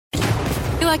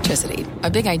Electricity, a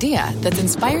big idea that's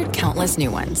inspired countless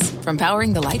new ones. From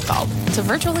powering the light bulb to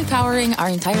virtually powering our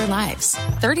entire lives.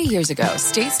 30 years ago,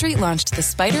 State Street launched the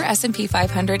SPDR S&P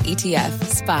 500 ETF,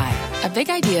 SPY. A big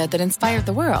idea that inspired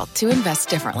the world to invest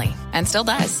differently. And still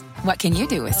does. What can you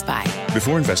do with SPY?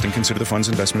 Before investing, consider the fund's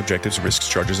investment objectives, risks,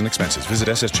 charges, and expenses. Visit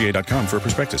ssga.com for a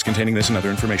prospectus containing this and other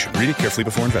information. Read it carefully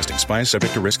before investing. SPY is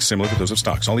subject to risks similar to those of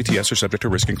stocks. All ETFs are subject to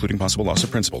risk, including possible loss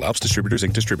of principal. Alps Distributors,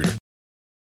 Inc. Distributor.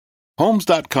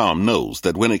 Homes.com knows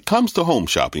that when it comes to home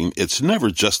shopping, it's never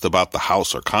just about the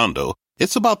house or condo.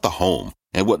 It's about the home.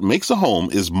 And what makes a home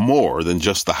is more than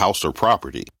just the house or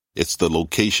property. It's the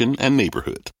location and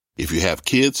neighborhood. If you have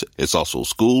kids, it's also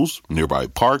schools, nearby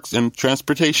parks, and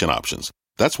transportation options.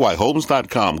 That's why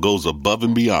Homes.com goes above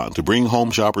and beyond to bring home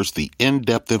shoppers the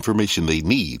in-depth information they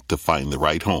need to find the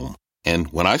right home.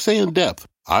 And when I say in-depth,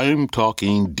 I'm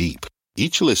talking deep.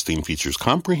 Each listing features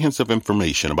comprehensive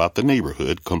information about the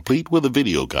neighborhood, complete with a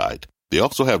video guide. They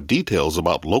also have details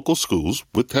about local schools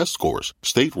with test scores,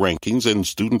 state rankings, and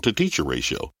student-to-teacher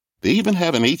ratio. They even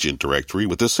have an agent directory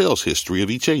with the sales history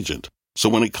of each agent. So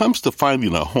when it comes to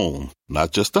finding a home,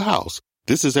 not just a house,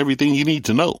 this is everything you need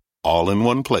to know, all in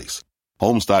one place.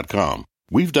 Homes.com.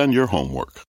 We've done your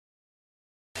homework.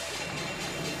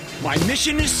 My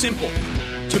mission is simple,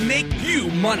 to make you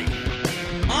money.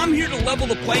 I'm here to level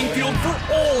the playing field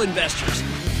for all investors.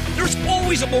 There's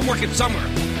always a bull market somewhere,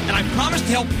 and I promise to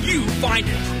help you find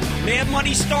it. Mad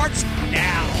Money starts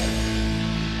now.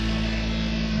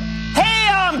 Hey,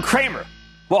 I'm Kramer.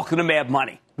 Welcome to Mad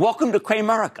Money. Welcome to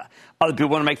Kramerica. Other people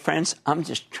want to make friends? I'm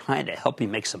just trying to help you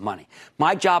make some money.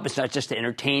 My job is not just to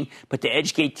entertain, but to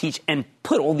educate, teach, and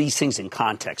put all these things in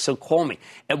context. So call me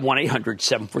at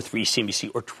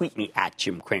 1-800-743-CNBC or tweet me at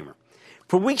Jim Cramer.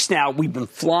 For weeks now, we've been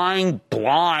flying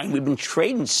blind. We've been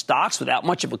trading stocks without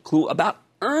much of a clue about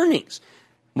earnings,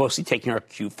 mostly taking our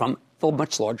cue from the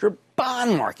much larger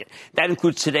bond market. That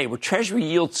includes today, where Treasury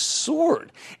yields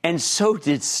soared, and so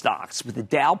did stocks, with the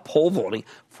Dow pole vaulting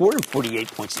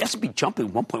 448 points, the S&P jumping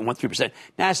 1.13%,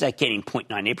 NASDAQ gaining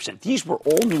 0.98%. These were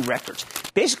all new records,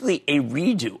 basically a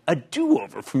redo, a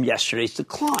do-over from yesterday's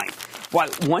decline. While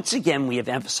once again we have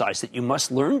emphasized that you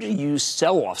must learn to use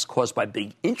sell-offs caused by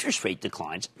big interest rate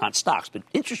declines, not stocks, but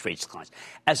interest rate declines,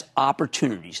 as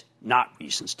opportunities, not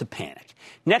reasons to panic.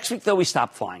 Next week, though, we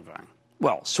stop flying blind.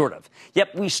 Well, sort of.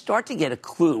 Yet we start to get a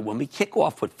clue when we kick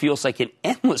off what feels like an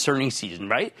endless earnings season,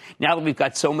 right? Now that we've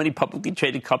got so many publicly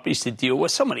traded companies to deal with,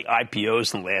 so many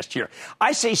IPOs in the last year.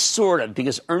 I say sort of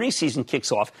because earnings season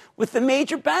kicks off with the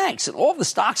major banks and all the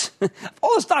stocks in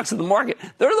the market.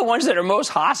 They're the ones that are most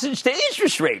hostage to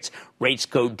interest rates. Rates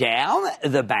go down,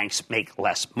 the banks make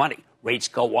less money. Rates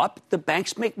go up, the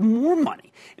banks make more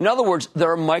money. In other words,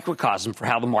 they're a microcosm for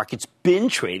how the market's been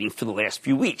trading for the last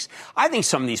few weeks. I think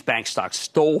some of these bank stocks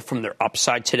stole from their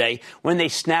upside today when they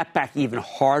snapped back even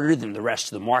harder than the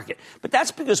rest of the market. But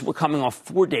that's because we're coming off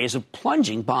 4 days of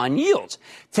plunging bond yields.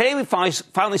 Today, we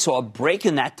finally saw a break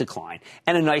in that decline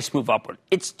and a nice move upward.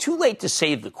 It's too late to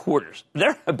save the quarters.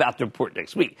 They're about to report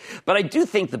next week. But I do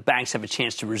think the banks have a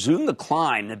chance to resume the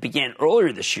climb that began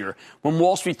earlier this year when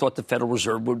Wall Street thought the Federal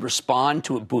Reserve would respond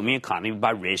to a booming economy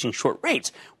by raising short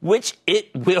rates, which it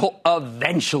will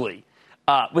eventually.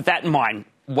 With that in mind,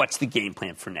 what's the game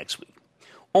plan for next week?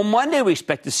 On Monday, we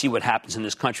expect to see what happens in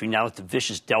this country now that the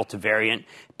vicious Delta variant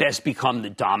has become the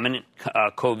dominant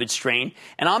COVID strain.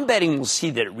 And I'm betting we'll see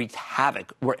that it wreaked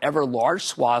havoc wherever large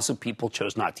swaths of people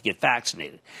chose not to get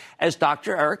vaccinated. As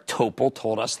Dr. Eric Topol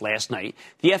told us last night,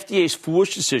 the FDA's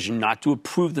foolish decision not to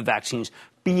approve the vaccines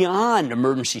beyond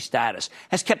emergency status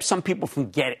has kept some people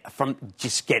from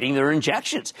just getting their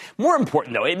injections. More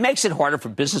important, though, it makes it harder for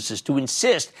businesses to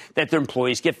insist that their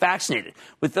employees get vaccinated.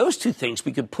 With those two things,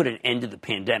 we could put an end to the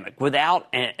pandemic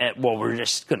without, we're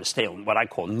just going to stay on what I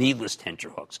call needless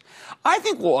tenterhooks. I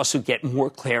think we'll also get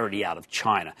more clarity out of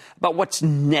China about what's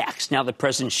next now that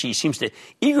President Xi seems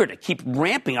eager to keep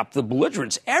ramping up the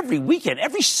belligerence every weekend,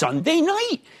 every Sunday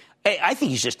night. I think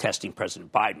he's just testing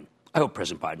President Biden. I hope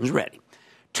President Biden's ready.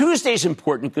 Tuesday is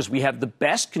important because we have the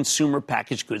best consumer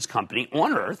packaged goods company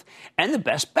on earth and the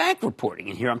best bank reporting.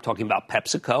 And here I'm talking about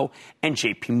PepsiCo and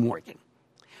JP Morgan.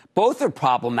 Both are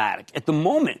problematic. At the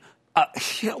moment,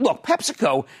 look,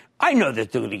 PepsiCo, I know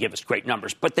that they're going to give us great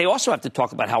numbers, but they also have to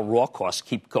talk about how raw costs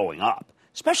keep going up,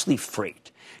 especially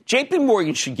freight. JP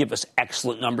Morgan should give us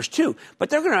excellent numbers, too, but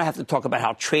they're going to have to talk about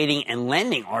how trading and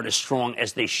lending aren't as strong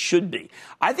as they should be.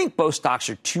 I think both stocks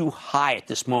are too high at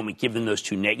this moment, given those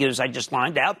two negatives I just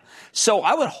lined out. So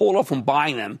I would hold off on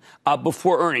buying them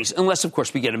before earnings, unless, of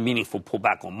course, we get a meaningful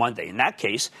pullback on Monday. In that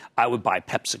case, I would buy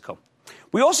PepsiCo.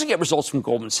 We also get results from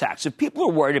Goldman Sachs. If people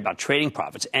are worried about trading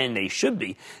profits, and they should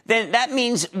be, then that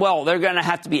means, well, they're going to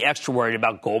have to be extra worried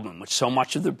about Goldman, which so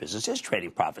much of their business is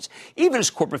trading profits, even as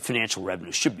corporate financial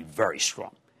revenue should be very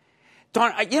strong.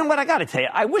 Don, you know what? I got to tell you,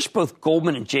 I wish both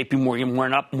Goldman and J.P. Morgan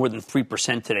weren't up more than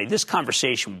 3% today. This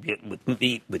conversation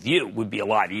with you would be a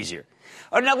lot easier.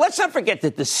 Now, let's not forget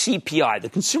that the CPI, the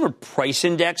Consumer Price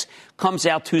Index, comes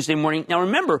out Tuesday morning. Now,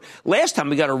 remember, last time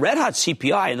we got a red-hot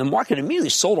CPI, and the market immediately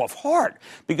sold off hard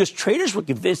because traders were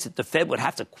convinced that the Fed would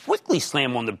have to quickly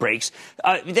slam on the brakes.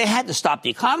 They had to stop the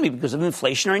economy because of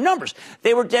inflationary numbers.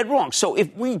 They were dead wrong. So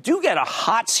if we do get a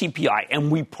hot CPI,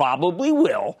 and we probably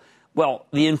will, well,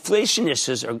 the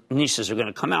inflationists are going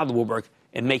to come out of the woodwork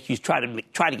and make you try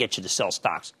to get you to sell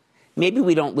stocks. Maybe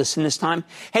we don't listen this time.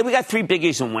 Hey, we got three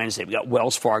biggies on Wednesday. We got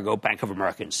Wells Fargo, Bank of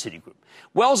America, and Citigroup.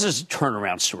 Wells is a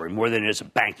turnaround story more than it is a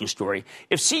banking story.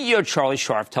 If CEO Charlie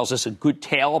Scharf tells us a good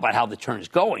tale about how the turn is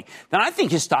going, then I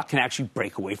think his stock can actually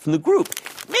break away from the group,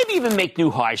 maybe even make new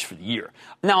highs for the year.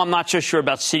 Now, I'm not so sure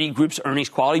about Citigroup's earnings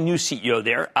quality. New CEO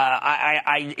there.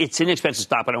 It's an inexpensive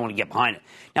stock, but I don't want to get behind it.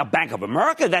 Now, Bank of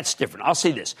America, that's different. I'll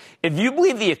say this. If you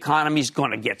believe the economy is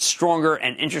going to get stronger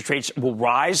and interest rates will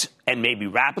rise and maybe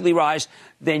rapidly rise,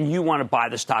 then you want to buy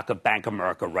the stock of Bank of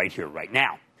America right here, right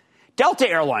now. Delta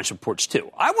Airlines reports, too.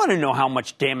 I want to know how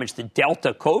much damage the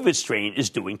Delta COVID strain is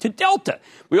doing to Delta.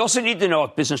 We also need to know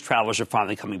if business travelers are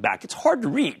finally coming back. It's hard to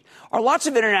read. Are lots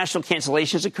of international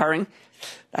cancellations occurring?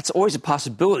 That's always a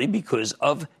possibility because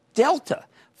of Delta.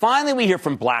 Finally, we hear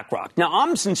from BlackRock. Now,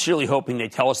 I'm sincerely hoping they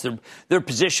tell us their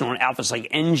position on outfits like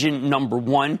Engine Number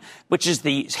One, which is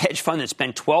the hedge fund that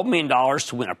spent $12 million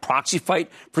to win a proxy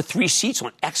fight for 3 seats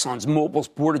on ExxonMobil's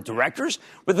board of directors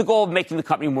with the goal of making the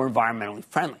company more environmentally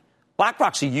friendly.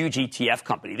 BlackRock's a huge ETF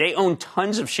company. They own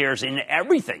tons of shares in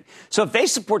everything. So if they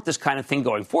support this kind of thing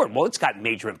going forward, well, it's got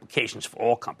major implications for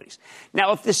all companies.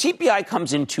 Now, if the CPI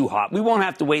comes in too hot, we won't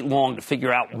have to wait long to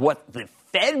figure out what the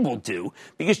Fed will do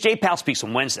because Jay Powell speaks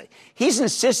on Wednesday. He's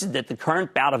insisted that the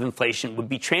current bout of inflation would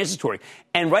be transitory.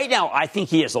 And right now, I think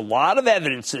he has a lot of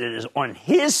evidence that it is on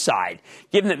his side,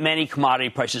 given that many commodity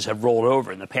prices have rolled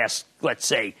over in the past, let's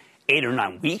say, 8 or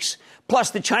 9 weeks.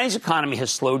 Plus, the Chinese economy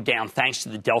has slowed down thanks to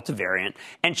the Delta variant,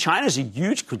 and China is a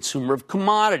huge consumer of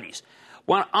commodities.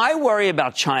 When I worry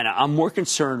about China, I'm more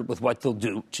concerned with what they'll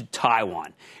do to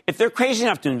Taiwan. If they're crazy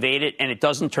enough to invade it and it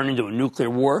doesn't turn into a nuclear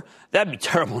war, that'd be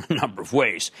terrible in a number of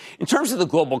ways. In terms of the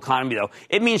global economy, though,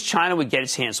 it means China would get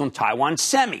its hands on Taiwan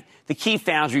Semi, the key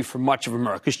foundry for much of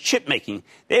America's chip making.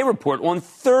 They report on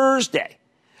Thursday.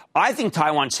 I think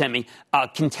Taiwan Semi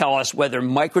can tell us whether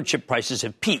microchip prices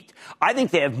have peaked. I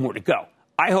think they have more to go.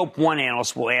 I hope one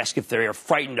analyst will ask if they are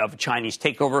frightened of a Chinese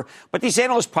takeover, but these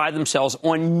analysts pride themselves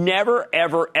on never,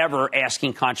 ever, ever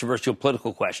asking controversial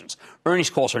political questions. Earnings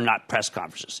calls are not press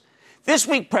conferences. This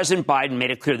week, President Biden made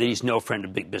it clear that he's no friend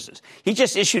of big business. He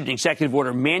just issued an executive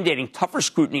order mandating tougher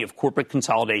scrutiny of corporate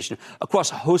consolidation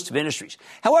across a host of industries.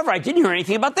 However, I didn't hear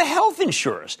anything about the health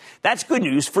insurers. That's good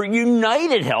news for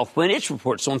United Health when it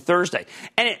reports on Thursday.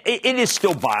 And it is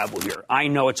still viable here. I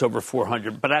know it's over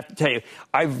 400, but I have to tell you,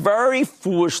 I very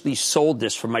foolishly sold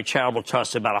this for my charitable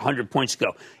trust about 100 points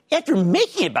ago. After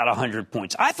making about 100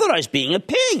 points, I thought I was being a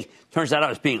pig. Turns out I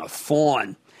was being a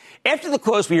fawn. After the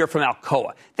close, we hear from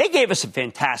Alcoa. They gave us a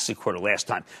fantastic quarter last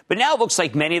time, but now it looks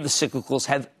like many of the cyclicals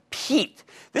have peaked.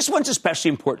 This one's especially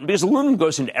important because aluminum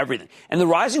goes into everything, and the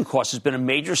rising cost has been a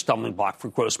major stumbling block for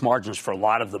gross margins for a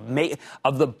lot of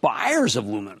the buyers of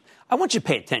aluminum. I want you to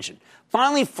pay attention.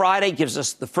 Finally, Friday gives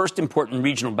us the first important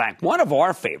regional bank, one of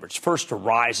our favorites, First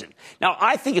Horizon. Now,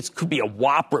 I think it could be a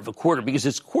whopper of a quarter because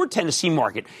its core Tennessee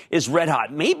market is red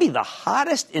hot, maybe the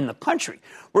hottest in the country.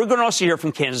 We're going to also hear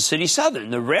from Kansas City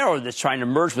Southern, the railroad that's trying to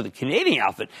merge with a Canadian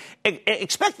outfit.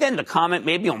 Expect them to comment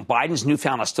maybe on Biden's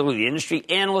newfound hostility to the industry.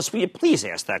 Analysts, will you please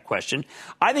ask that question?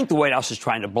 I think the White House is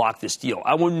trying to block this deal.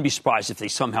 I wouldn't be surprised if they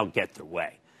somehow get their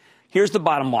way. Here's the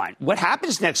bottom line. What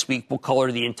happens next week will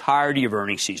color the entirety of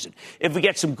earnings season. If we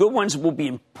get some good ones, we'll be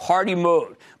in party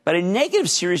mode. But a negative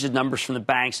series of numbers from the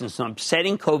banks and some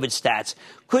upsetting COVID stats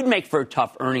could make for a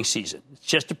tough earnings season. It's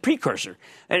just a precursor,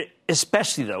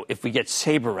 especially, though, if we get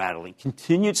saber rattling,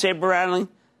 continued saber rattling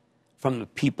from the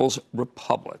People's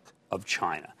Republic of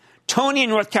China. Tony in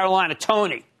North Carolina.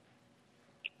 Tony.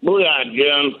 Booyah,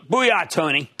 Jim. Booyah,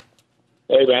 Tony.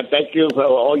 Hey, man, thank you for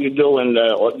all you do, and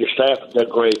your staff, they're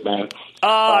great, man.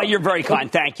 You're very kind.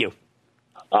 Thank you.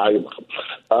 I'd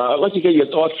like to get your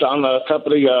thoughts on the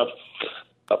company.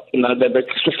 They've been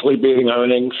consistently beating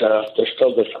earnings. They're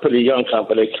still this pretty young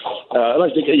company. I'd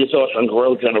like to get your thoughts on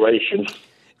Growth Generation.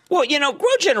 Well,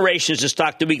 GrowGeneration is a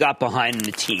stock that we got behind in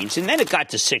the teens, and then it got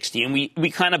to 60, and we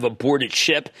kind of aborted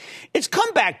ship. It's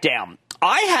come back down.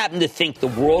 I happen to think the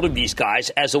world of these guys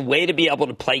as a way to be able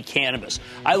to play cannabis.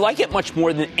 I like it much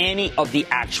more than any of the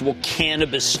actual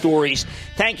cannabis stories.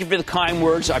 Thank you for the kind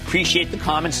words. I appreciate the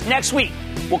comments. Next week,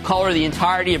 we'll color the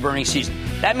entirety of earnings season.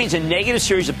 That means a negative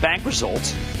series of bank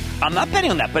results. I'm not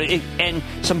betting on that, and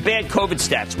some bad COVID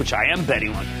stats, which I am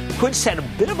betting on, could set a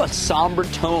bit of a somber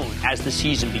tone as the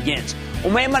season begins.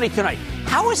 On Mad Money tonight,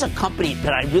 how is a company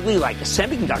that I really like, a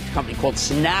semiconductor company called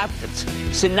Synaptics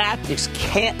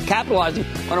capitalizing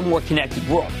on a more connected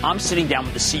world? I'm sitting down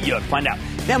with the CEO to find out.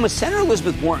 Then with Senator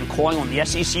Elizabeth Warren calling on the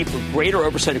SEC for greater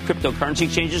oversight of cryptocurrency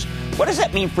exchanges, what does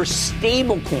that mean for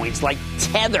stable coins like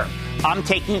Tether? I'm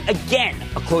taking, again,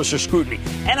 a closer scrutiny.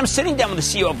 And I'm sitting down with the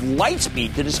CEO of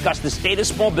Lightspeed to discuss the state of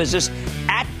small business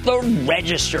at the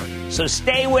register. So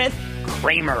stay with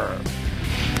Cramer.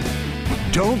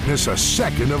 Don't miss a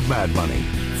second of Mad Money.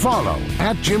 Follow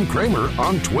 @Jim Cramer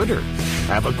on Twitter.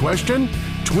 Have a question?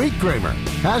 Tweet Cramer.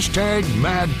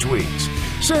 #MadTweets.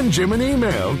 Send Jim an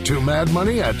email to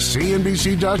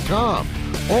madmoney@cnbc.com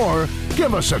or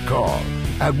give us a call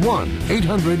at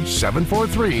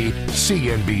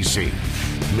 1-800-743-CNBC.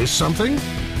 Miss something?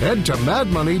 Head to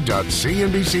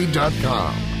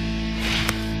madmoney.cnbc.com.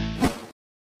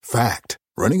 Fact.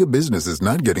 Running a business is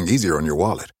not getting easier on your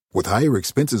wallet. With higher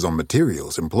expenses on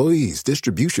materials, employees,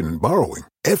 distribution, and borrowing,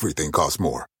 everything costs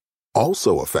more.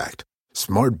 Also a fact.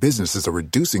 Smart businesses are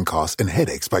reducing costs and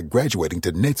headaches by graduating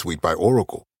to NetSuite by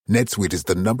Oracle. NetSuite is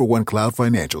the #1 cloud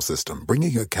financial system,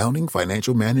 bringing accounting,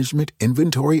 financial management,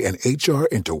 inventory, and HR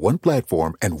into one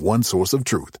platform and one source of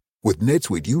truth. With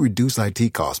NetSuite, you reduce IT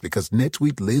costs because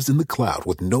NetSuite lives in the cloud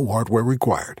with no hardware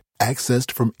required.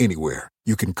 Accessed from anywhere,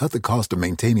 you can cut the cost of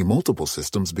maintaining multiple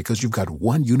systems because you've got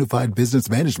one unified business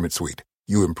management suite.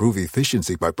 You improve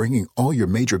efficiency by bringing all your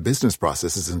major business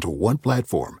processes into one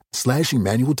platform, slashing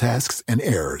manual tasks and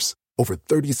errors. Over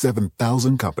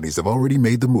 37,000 companies have already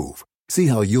made the move. See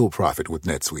how you'll profit with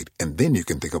NetSuite, and then you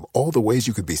can think of all the ways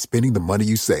you could be spending the money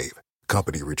you save.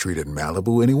 Company retreat in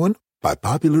Malibu, anyone? By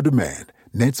popular demand,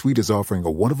 NetSuite is offering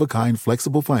a one-of-a-kind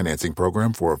flexible financing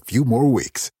program for a few more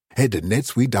weeks. Head to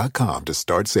netsuite.com to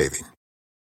start saving.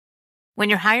 When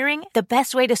you're hiring, the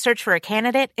best way to search for a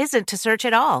candidate isn't to search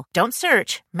at all. Don't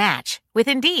search, match with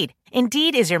Indeed.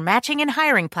 Indeed is your matching and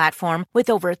hiring platform with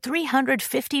over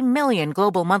 350 million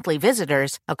global monthly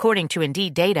visitors, according to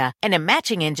Indeed data, and a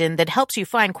matching engine that helps you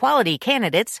find quality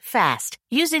candidates fast.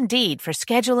 Use Indeed for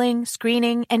scheduling,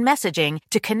 screening, and messaging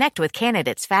to connect with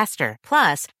candidates faster.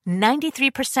 Plus,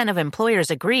 93% of employers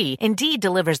agree Indeed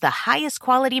delivers the highest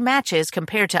quality matches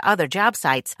compared to other job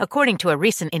sites, according to a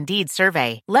recent Indeed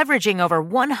survey. Leveraging over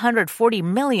 140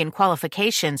 million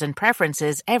qualifications and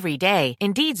preferences every day,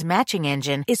 Indeed's matching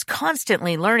engine is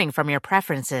constantly learning from your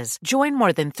preferences. Join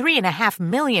more than 3.5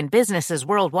 million businesses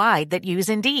worldwide that use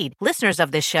Indeed. Listeners of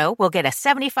this show will get a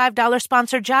 $75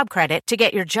 sponsored job credit to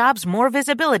get your jobs more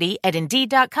visibility at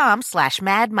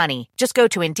Indeed.com/madmoney. Just go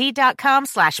to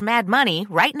Indeed.com/madmoney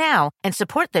right now and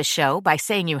support this show by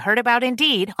saying you heard about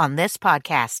Indeed on this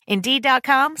podcast.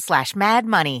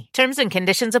 Indeed.com/madmoney. Terms and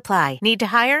conditions apply. Need to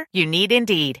hire? You need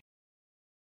Indeed.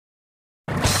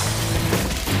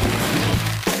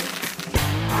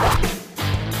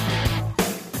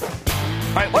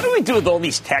 All right, what do we do with all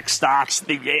these tech stocks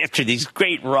after these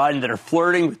great run that are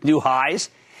flirting with new highs?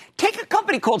 Take a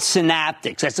company called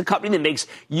Synaptics. That's a company that makes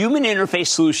human interface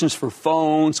solutions for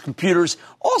phones, computers,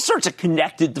 all sorts of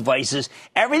connected devices,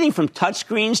 everything from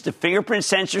touchscreens to fingerprint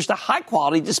sensors to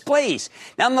high-quality displays.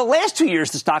 Now, in the last 2 years,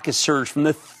 the stock has surged from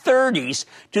the 30s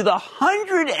to the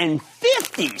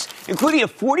 150s, including a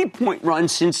 40-point run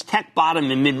since tech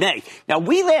bottom in mid-May. Now,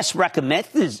 we last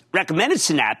recommended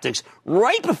Synaptics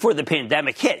right before the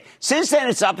pandemic hit. Since then,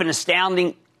 it's up an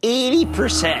astounding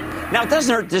 80%. Now, it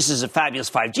doesn't hurt this is a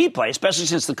fabulous 5G play, especially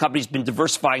since the company's been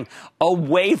diversifying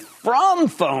away from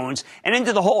phones and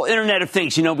into the whole Internet of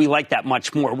Things. You know, we like that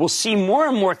much more. We'll see more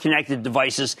and more connected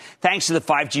devices thanks to the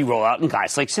 5G rollout and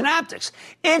guys like Synaptics.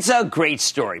 It's a great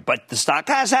story, but the stock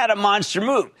has had a monster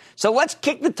move. So let's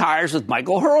kick the tires with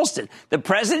Michael Hurlston, the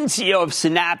president and CEO of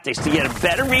Synaptics, to get a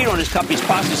better read on his company's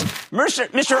process.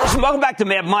 Mr. Hurlston, welcome back to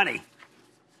Mad Money.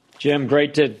 Jim,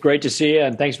 great to see you,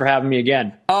 and thanks for having me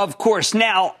again. Of course.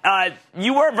 Now,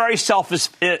 you were a very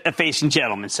self-effacing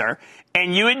gentleman, sir,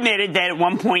 and you admitted that at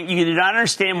one point you did not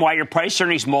understand why your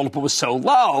price-earnings multiple was so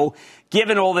low,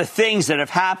 given all the things that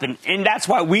have happened, and that's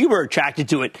why we were attracted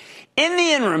to it. In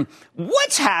the interim,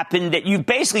 what's happened that you've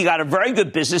basically got a very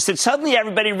good business that suddenly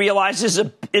everybody realizes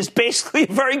is basically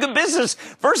a very good business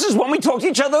versus when we talked to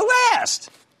each other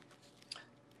last?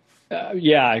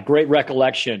 Yeah, great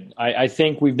recollection. I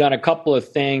think we've done a couple of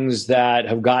things that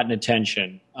have gotten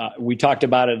attention. We talked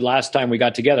about it last time we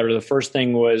got together. The first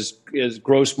thing is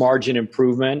gross margin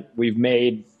improvement. We've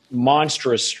made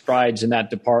monstrous strides in that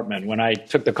department. When I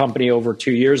took the company over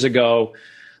 2 years ago,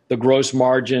 the gross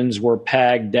margins were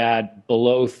pegged at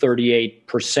below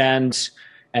 38%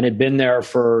 and had been there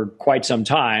for quite some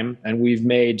time. And we've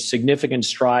made significant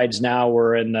strides now.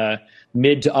 We're in the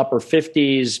mid to upper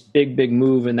 50s, big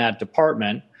move in that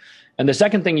department. And the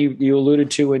second thing you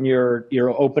alluded to in your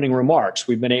opening remarks,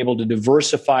 we've been able to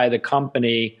diversify the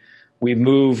company. We've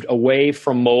moved away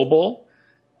from mobile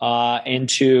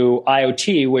into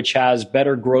IoT, which has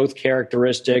better growth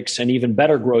characteristics and even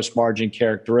better gross margin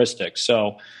characteristics.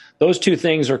 So those two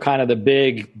things are kind of the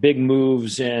big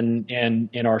moves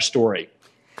in our story.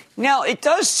 Now, it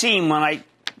does seem when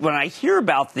I hear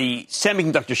about the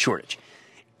semiconductor shortage,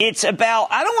 it's about,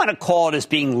 I don't want to call it as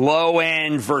being low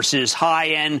end versus high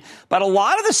end, but a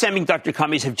lot of the semiconductor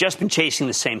companies have just been chasing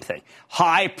the same thing,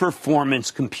 high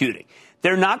performance computing.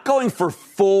 They're not going for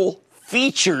full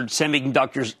featured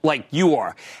semiconductors like you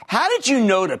are. How did you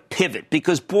know to pivot?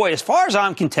 Because, boy, as far as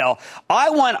I can tell,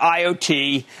 I want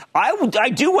IoT, I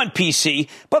do want PC,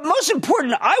 but most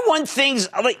important, I want things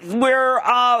like where,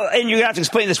 and you're going to have to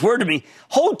explain this word to me,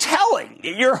 hoteling.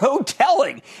 You're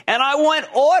hoteling. And I want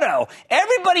auto.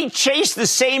 Everybody chased the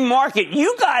same market.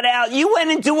 You got out. You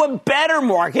went into a better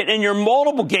market in your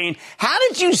multiple gain. How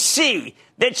did you see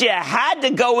that you had to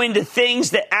go into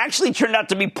things that actually turned out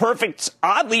to be perfect,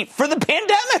 oddly, for the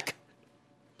pandemic?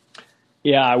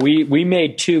 Yeah, we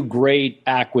made two great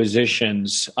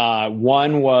acquisitions.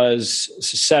 One was a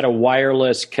set of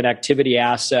wireless connectivity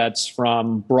assets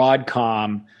from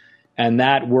Broadcom, and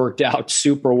that worked out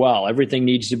super well. Everything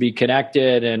needs to be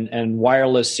connected, and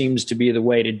wireless seems to be the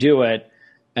way to do it,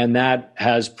 and that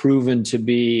has proven to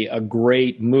be a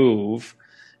great move.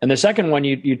 And the second one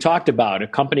you talked about, a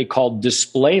company called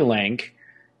DisplayLink,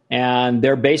 and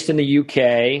they're based in the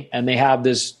UK, and they have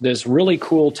this really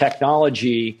cool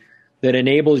technology that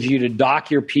enables you to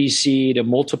dock your PC to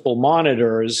multiple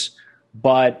monitors.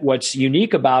 But what's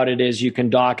unique about it is you can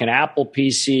dock an Apple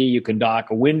PC, you can dock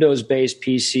a Windows-based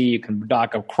PC, you can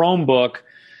dock a Chromebook.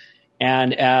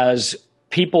 And as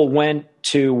people went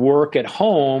to work at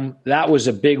home, that was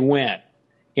a big win.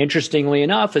 Interestingly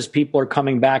enough, as people are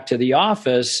coming back to the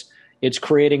office, it's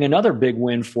creating another big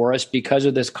win for us because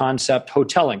of this concept,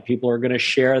 hoteling. People are going to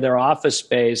share their office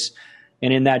space,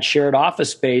 and in that shared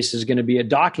office space is going to be a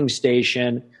docking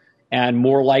station, and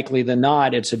more likely than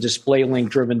not, it's a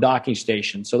DisplayLink-driven docking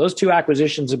station. So those two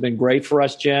acquisitions have been great for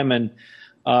us, Jim, and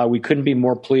we couldn't be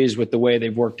more pleased with the way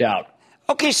they've worked out.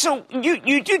 Okay, so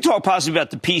you do talk positively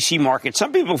about the PC market.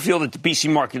 Some people feel that the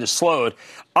PC market has slowed.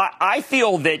 I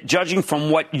feel that judging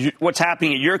from what's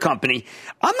happening at your company,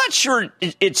 I'm not sure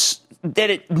it's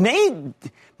that it made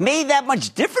that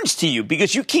much difference to you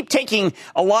because you keep taking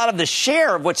a lot of the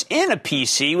share of what's in a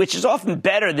PC, which is often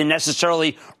better than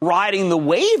necessarily riding the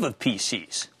wave of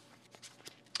PCs.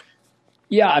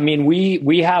 Yeah, I mean,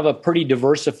 we have a pretty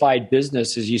diversified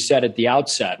business, as you said at the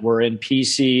outset. We're in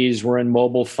PCs, we're in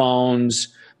mobile phones,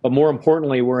 but more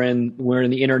importantly, we're in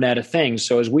the Internet of Things.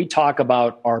 So as we talk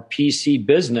about our PC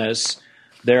business,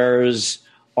 there's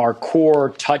our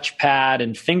core touchpad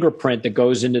and fingerprint that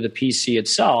goes into the PC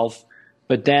itself.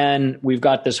 But then we've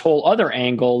got this whole other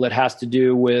angle that has to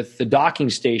do with the docking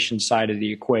station side of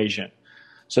the equation.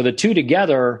 So the two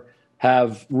together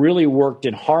have really worked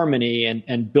in harmony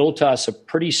and built us a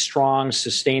pretty strong,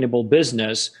 sustainable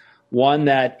business, one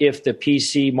that if the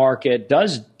PC market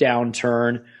does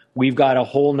downturn, we've got a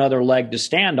whole nother leg to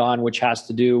stand on, which has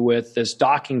to do with this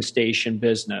docking station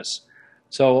business.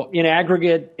 So in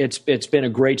aggregate, it's been a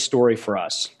great story for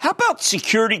us. How about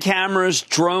security cameras,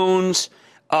 drones,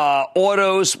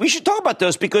 autos? We should talk about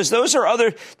those because those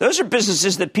are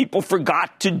businesses that people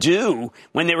forgot to do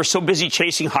when they were so busy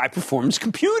chasing high-performance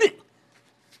computing.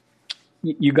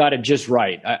 You got it just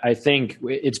right. I think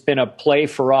it's been a play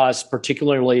for us,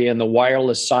 particularly in the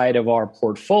wireless side of our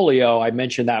portfolio. I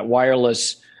mentioned that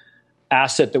wireless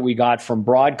asset that we got from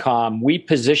Broadcom. We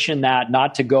position that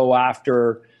not to go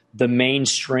after the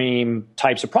mainstream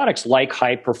types of products like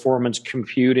high-performance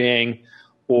computing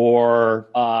or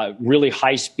really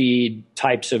high-speed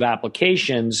types of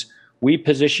applications. We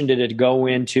positioned it to go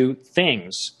into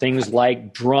things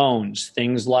like drones,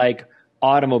 things like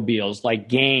automobiles, like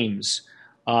games.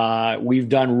 We've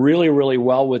done really, really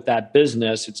well with that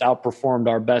business. It's outperformed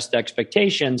our best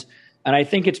expectations. And I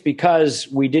think it's because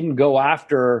we didn't go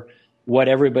after what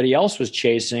everybody else was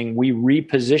chasing. We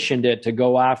repositioned it to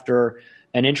go after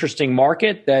an interesting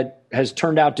market that has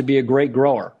turned out to be a great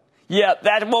grower. Yeah,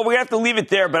 well, we have to leave it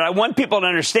there, but I want people to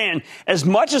understand, as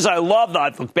much as I love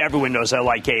everyone knows I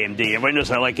like AMD, everyone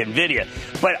knows I like NVIDIA,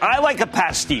 but I like a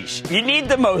pastiche. You need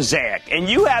the mosaic, and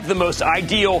you have the most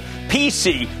ideal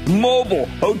PC, mobile,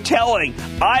 hoteling,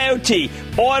 IoT,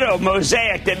 auto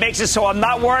mosaic that makes it so I'm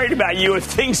not worried about you if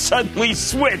things suddenly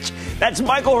switch. That's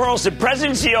Michael Hurlston,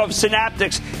 President and CEO of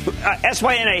Synaptics,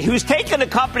 SYNA, who's taken a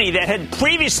company that had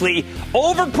previously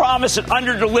overpromised and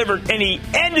underdelivered, and he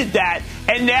ended that,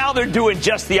 and now they're doing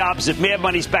just the opposite. Mad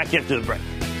Money's back after the break.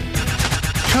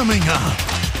 Coming up,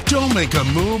 don't make a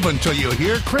move until you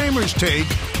hear Cramer's take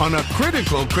on a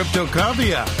critical crypto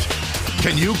caveat.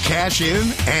 Can you cash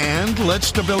in and let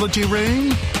stability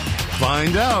reign?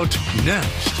 Find out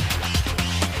next.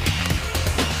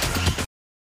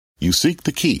 You seek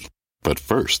the key, but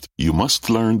first, you must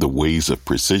learn the ways of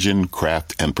precision,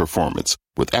 craft, and performance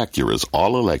with Acura's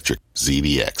all-electric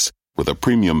ZDX. With a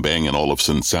premium Bang &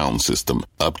 Olufsen sound system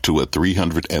up to a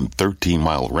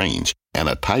 313-mile range and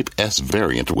a Type S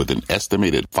variant with an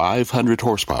estimated 500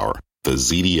 horsepower, the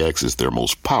ZDX is their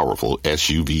most powerful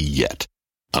SUV yet.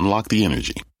 Unlock the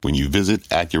energy when you visit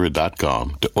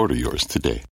Acura.com to order yours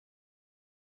today.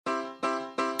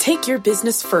 Take your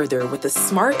business further with the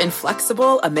smart and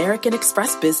flexible American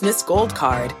Express Business Gold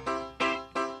Card.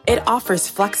 It offers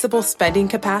flexible spending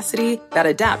capacity that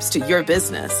adapts to your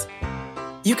business.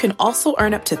 You can also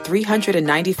earn up to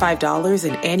 $395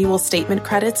 in annual statement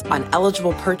credits on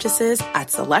eligible purchases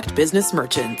at select business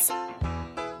merchants.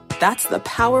 That's the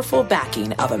powerful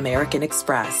backing of American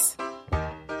Express.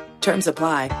 Terms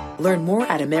apply. Learn more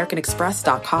at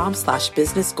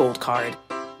americanexpress.com/business gold card.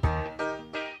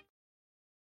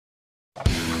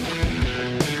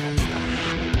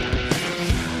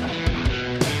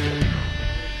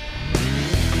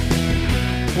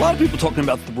 A lot of people talking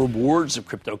about the rewards of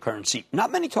cryptocurrency.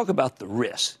 Not many talk about the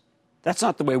risks. That's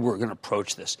not the way we're going to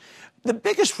approach this. The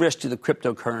biggest risk to the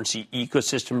cryptocurrency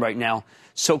ecosystem right now,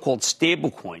 so-called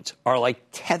stablecoins, are like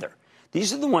Tether.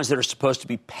 These are the ones that are supposed to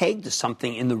be pegged to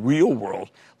something in the real world,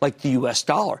 like the U.S.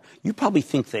 dollar. You probably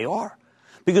think they are.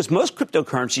 Because most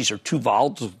cryptocurrencies are too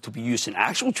volatile to be used in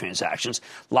actual transactions,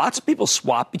 lots of people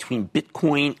swap between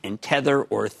Bitcoin and Tether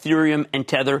or Ethereum and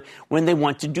Tether when they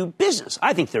want to do business.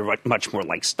 I think they're much more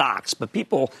like stocks, but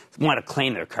people want to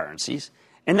claim their currencies.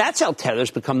 And that's how Tether's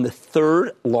become the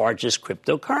third largest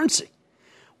cryptocurrency.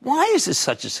 Why is this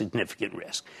such a significant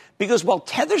risk? Because while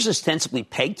Tether's ostensibly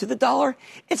pegged to the dollar,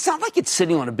 it's not like it's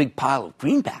sitting on a big pile of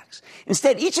greenbacks.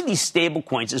 Instead, each of these stable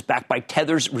coins is backed by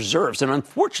Tether's reserves. And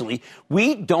unfortunately,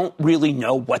 we don't really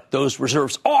know what those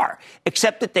reserves are,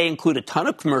 except that they include a ton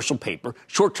of commercial paper,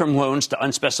 short-term loans to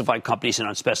unspecified companies in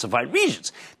unspecified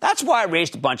regions. That's why I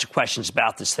raised a bunch of questions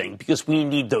about this thing, because we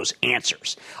need those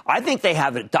answers. I think they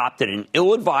have adopted an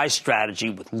ill-advised strategy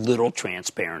with little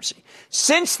transparency.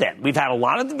 Since then, we've had a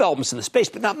lot of developments in the space,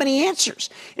 but not many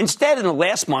answers. Instead, in the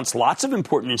last months, lots of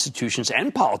important institutions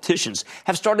and politicians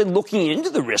have started looking into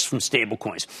the risks from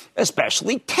stablecoins,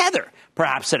 especially Tether,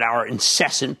 perhaps at our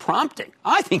incessant prompting.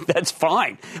 I think that's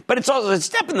fine, but it's also a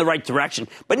step in the right direction.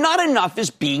 But not enough is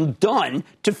being done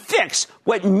to fix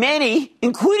what many,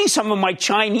 including some of my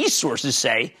Chinese sources,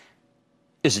 say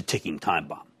is a ticking time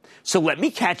bomb. So let me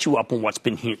catch you up on what's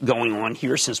been going on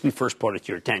here since we first brought it to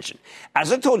your attention.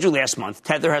 As I told you last month,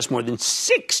 Tether has more than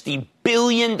 $60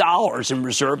 billion in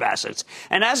reserve assets.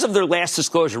 And as of their last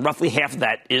disclosure, roughly half of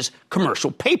that is commercial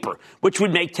paper, which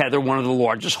would make Tether one of the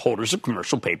largest holders of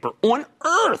commercial paper on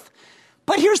Earth.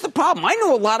 But here's the problem. I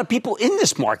know a lot of people in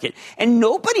this market, and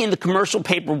nobody in the commercial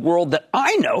paper world that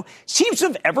I know seems to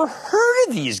have ever heard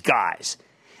of these guys.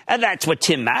 And that's what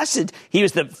Tim Massad, he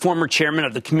was the former chairman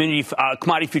of the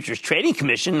Commodity Futures Trading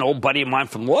Commission, an old buddy of mine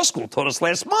from law school, told us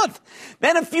last month.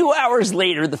 Then a few hours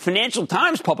later, the Financial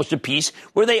Times published a piece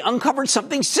where they uncovered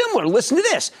something similar. Listen to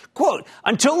this. Quote,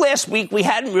 until last week, we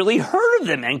hadn't really heard of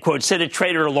them, end quote, said a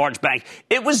trader at a large bank.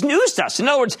 It was news to us. In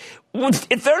other words,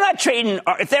 if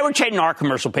they were trading our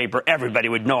commercial paper, everybody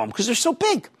would know them because they're so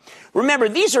big. Remember,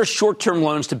 these are short-term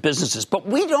loans to businesses, but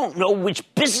we don't know which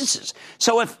businesses.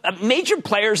 So if major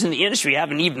players in the industry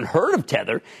haven't even heard of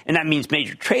Tether, and that means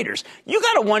major traders, you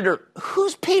got to wonder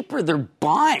whose paper they're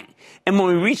buying. And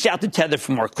when we reached out to Tether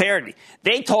for more clarity,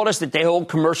 they told us that they hold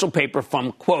commercial paper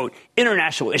from, quote,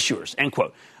 international issuers, end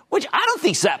quote, which I don't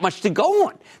think is that much to go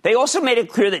on. They also made it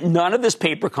clear that none of this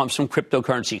paper comes from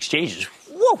cryptocurrency exchanges.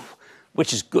 Whoa,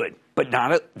 which is good, but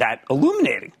not that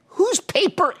illuminating. Whose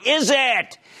paper is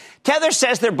it? Tether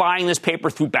says they're buying this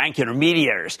paper through bank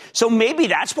intermediaries. So maybe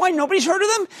that's why nobody's heard of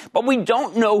them, but we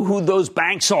don't know who those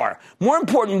banks are. More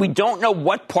important, we don't know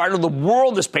what part of the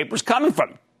world this paper is coming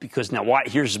from. Because now,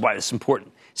 here's why this is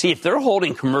important. See, if they're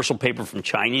holding commercial paper from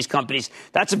Chinese companies,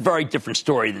 that's a very different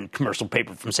story than commercial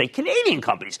paper from, say, Canadian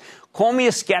companies. Call me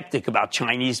a skeptic about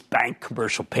Chinese bank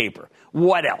commercial paper.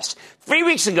 What else? 3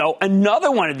 weeks ago,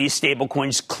 another one of these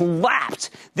stablecoins collapsed.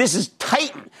 This is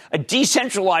Titan, a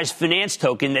decentralized finance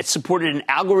token that supported an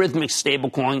algorithmic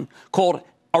stablecoin called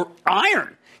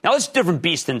Iron. Now, it's a different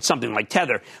beast than something like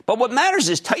Tether, but what matters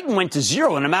is Titan went to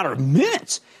zero in a matter of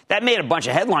minutes. That made a bunch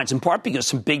of headlines, in part because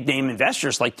some big-name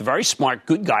investors like the very smart,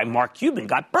 good guy Mark Cuban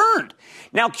got burned.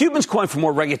 Now, Cuban's calling for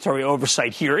more regulatory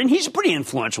oversight here, and he's a pretty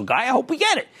influential guy. I hope we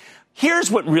get it. Here's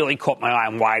what really caught my eye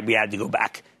and why we had to go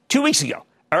back. 2 weeks ago,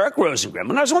 Eric Rosengren,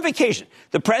 when I was on vacation,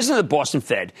 the president of the Boston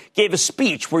Fed gave a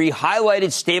speech where he highlighted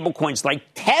stablecoins like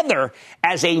Tether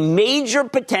as a major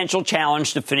potential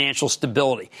challenge to financial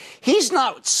stability. He's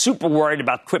not super worried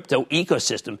about crypto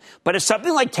ecosystem, but if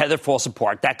something like Tether falls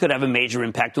apart, that could have a major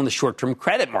impact on the short-term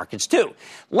credit markets, too.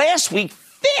 Last week,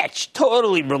 Fitch,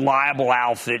 totally reliable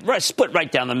outfit, split right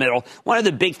down the middle, one of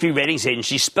the big three ratings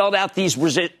agencies, spelled out these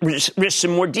risks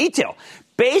in more detail.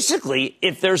 Basically,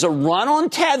 if there's a run on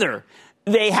Tether,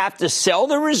 they have to sell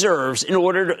their reserves in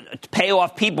order to pay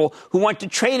off people who want to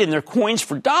trade in their coins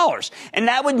for dollars. And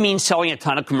that would mean selling a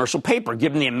ton of commercial paper,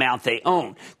 given the amount they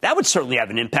own. That would certainly have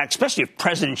an impact, especially if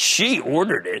President Xi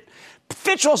ordered it.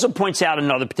 Fitch also points out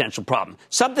another potential problem,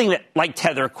 something that, like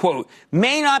Tether, quote,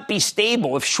 may not be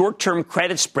stable if short-term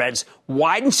credit spreads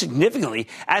widen significantly,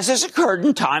 as has occurred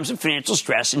in times of financial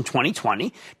stress in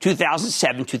 2020,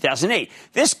 2007, 2008.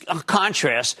 This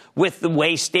contrasts with the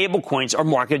way stablecoins are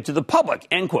marketed to the public,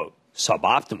 end quote.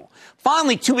 Suboptimal.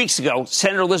 Finally, 2 weeks ago,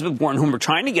 Senator Elizabeth Warren, whom we're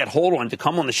trying to get hold on to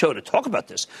come on the show to talk about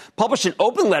this, published an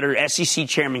open letter to SEC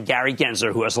Chairman Gary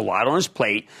Gensler, who has a lot on his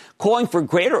plate, calling for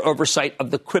greater oversight of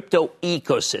the crypto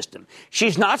ecosystem.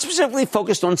 She's not specifically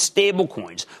focused on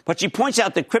stablecoins, but she points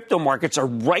out that crypto markets are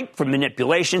ripe for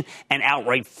manipulation and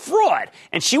outright fraud,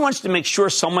 and she wants to make sure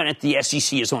someone at the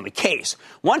SEC is on the case.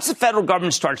 Once the federal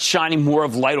government starts shining more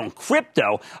of light on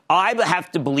crypto, I have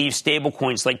to believe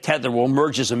stablecoins like Tether will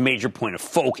emerge as a major point of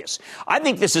focus. I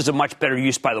think this is a much better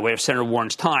use, by the way, of Senator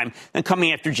Warren's time than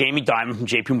coming after Jamie Dimon from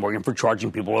J.P. Morgan for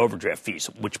charging people overdraft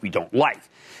fees, which we don't like.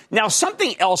 Now,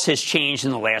 something else has changed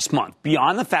in the last month,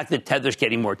 beyond the fact that Tether's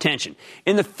getting more attention.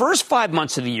 In the first 5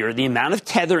 months of the year, the amount of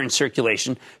Tether in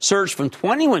circulation surged from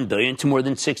 21 billion to more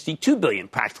than 62 billion,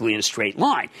 practically in a straight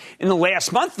line. In the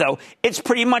last month, though, it's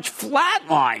pretty much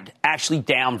flatlined, actually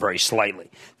down very slightly.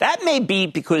 That may be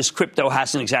because crypto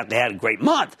hasn't exactly had a great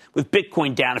month, with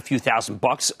Bitcoin down a few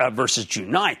 $1,000 versus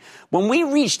June 9th. When we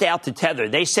reached out to Tether,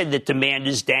 they said that demand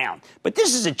is down. But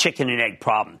this is a chicken and egg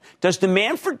problem. Does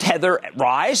demand for Tether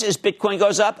rise as Bitcoin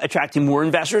goes up, attracting more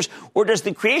investors, or does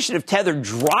the creation of Tether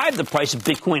drive the price of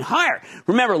Bitcoin higher?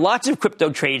 Remember, lots of crypto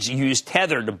trades use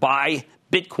Tether to buy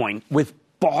Bitcoin with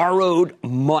borrowed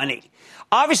money.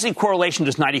 Obviously, correlation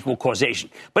does not equal causation,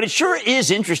 but it sure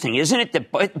is interesting, isn't it,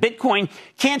 that Bitcoin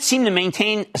can't seem to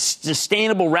maintain a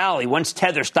sustainable rally once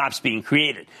Tether stops being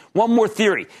created. One more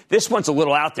theory. This one's a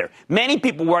little out there. Many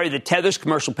people worry that Tether's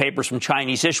commercial papers from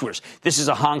Chinese issuers. This is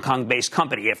a Hong Kong-based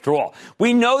company, after all.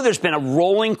 We know there's been a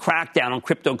rolling crackdown on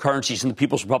cryptocurrencies in the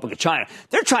People's Republic of China.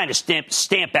 They're trying to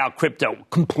stamp out crypto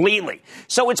completely.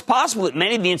 So it's possible that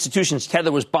many of the institutions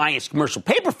Tether was buying its commercial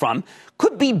paper from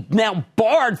could be now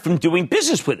barred from doing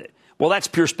business with it. Well, that's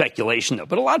pure speculation, though,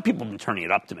 but a lot of people have been turning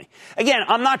it up to me. Again,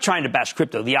 I'm not trying to bash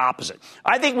crypto, the opposite.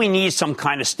 I think we need some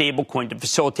kind of stable coin to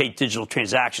facilitate digital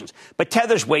transactions, but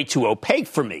Tether's way too opaque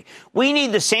for me. We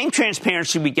need the same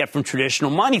transparency we get from traditional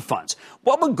money funds.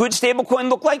 What would good stable coin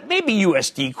look like? Maybe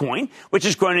USD coin, which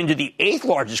has grown into the 8th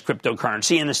largest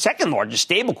cryptocurrency and the 2nd largest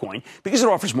stable coin because it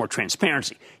offers more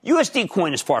transparency. USD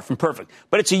coin is far from perfect,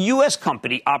 but it's a U.S.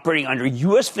 company operating under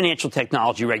U.S. financial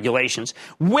technology regulations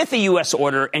with a U.S.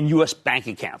 order and U.S. bank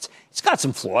accounts. It's got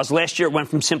some flaws. Last year, it went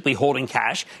from simply holding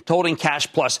cash to holding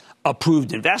cash plus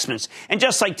approved investments. And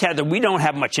just like Tether, we don't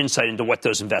have much insight into what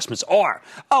those investments are.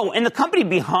 Oh, and the company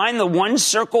behind the One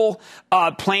Circle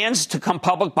plans to come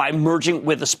public by merging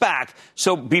with a SPAC,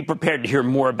 so be prepared to hear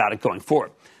more about it going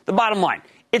forward. The bottom line,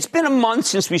 it's been a month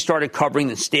since we started covering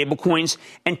the stablecoins,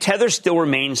 and Tether still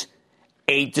remains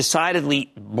a decidedly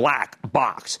black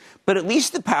box. But at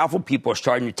least the powerful people are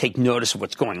starting to take notice of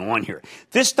what's going on here.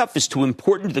 This stuff is too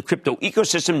important to the crypto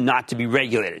ecosystem not to be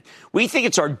regulated. We think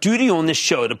it's our duty on this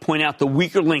show to point out the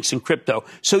weaker links in crypto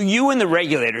so you and the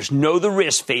regulators know the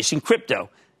risks facing crypto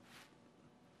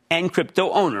and crypto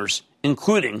owners,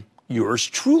 including yours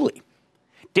truly.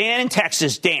 Dan in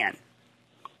Texas. Dan.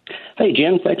 Hey,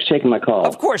 Jim. Thanks for taking my call.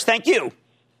 Of course. Thank you.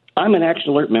 I'm an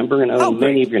Action Alert member and own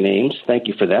many of your names. Thank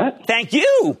you for that. Thank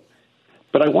you.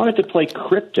 But I wanted to play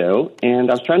crypto, and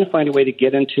I was trying to find a way to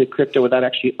get into crypto without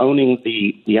actually owning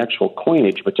the actual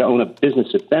coinage, but to own a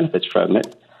business that benefits from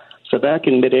it. So back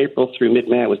in mid-April through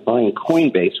mid-May, I was buying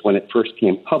Coinbase when it first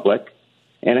came public,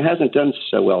 and it hasn't done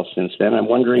so well since then. I'm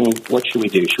wondering, what should we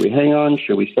do? Should we hang on?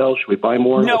 Should we sell? Should we buy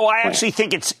more? No, I actually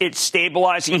think it's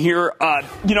stabilizing here. I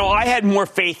had more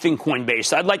faith in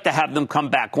Coinbase. I'd like to have them come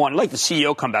back on. I'd like the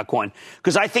CEO come back on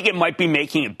because I think it might be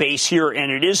making a base here,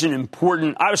 and it is an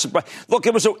important. I was surprised. Look,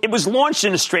 it was launched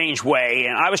in a strange way,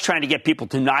 and I was trying to get people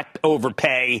to not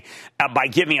overpay by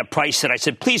giving a price that I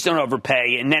said, please don't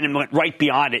overpay, and then it went right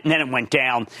beyond it, and then it went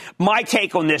down. My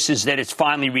take on this is that it's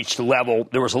finally reached a level.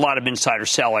 There was a lot of insider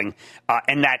selling,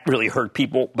 and that really hurt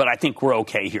people, but I think we're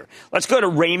okay here. Let's go to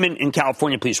Raymond in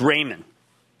California, please. Raymond.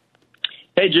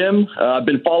 Hey, Jim. I've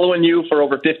been following you for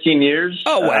over 15 years.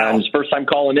 Oh, wow. It's first time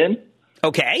calling in.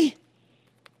 Okay.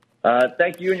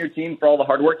 Thank you and your team for all the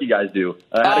hard work you guys do.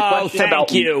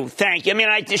 Thank you. I mean,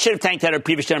 I should have thanked that our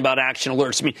previous gen about action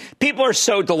alerts. I mean, people are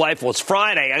so delightful. It's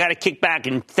Friday. I got to kick back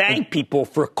and thank people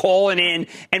for calling in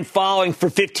and following for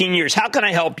 15 years. How can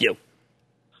I help you?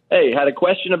 Hey, had a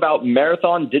question about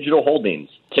Marathon Digital Holdings,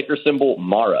 ticker symbol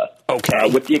MARA. Okay.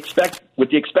 With the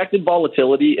expected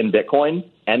volatility in Bitcoin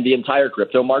and the entire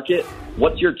crypto market,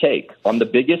 what's your take on the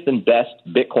biggest and best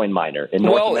Bitcoin miner in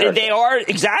North America? Well, they are,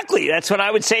 exactly. That's what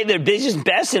I would say. They're biggest and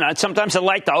best. And sometimes I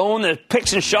like to own the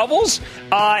picks and shovels.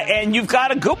 And you've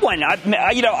got a good one.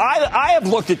 I have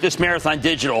looked at this Marathon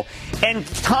Digital, and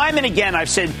time and again I've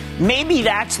said maybe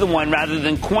that's the one rather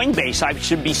than Coinbase. I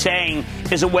should be saying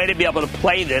is a way to be able to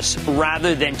play this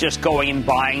rather than just going and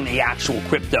buying the actual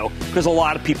crypto, because a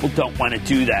lot of people don't want to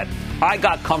do that. I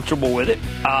got comfortable with it,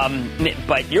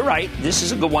 but you're right. This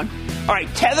is a good one. All right,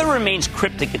 Tether remains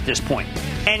cryptic at this point,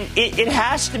 and it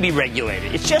has to be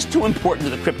regulated. It's just too important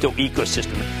to the crypto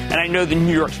ecosystem, and I know the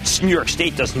New York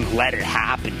State doesn't even let it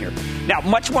happen here. Now,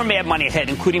 much more Mad Money ahead,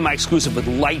 including my exclusive with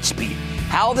Lightspeed,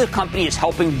 how the company is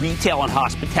helping retail and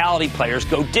hospitality players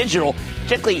go digital,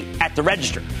 particularly at the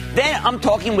register. Then I'm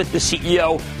talking with the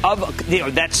CEO of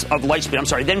Lightspeed. I'm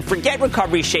sorry. Then forget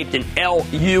recovery shaped in L,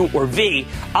 U, or V.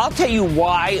 I'll tell you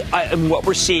why and what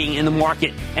we're seeing in the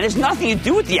market. And it has nothing to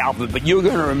do with the alphabet, but you're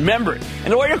going to remember it.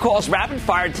 And all your calls rapid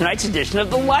fire tonight's edition of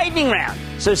the Lightning Round.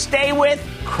 So stay with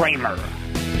Cramer.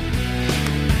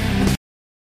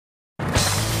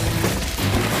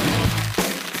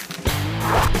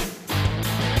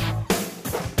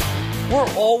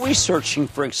 We're always searching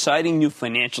for exciting new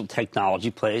financial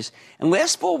technology plays, and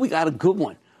last fall we got a good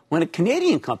one when a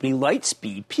Canadian company,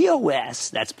 Lightspeed, POS,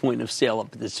 that's point of sale,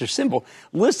 that's their symbol,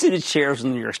 listed its shares on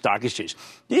the New York Stock Exchange.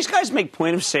 These guys make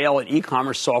point of sale and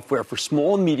e-commerce software for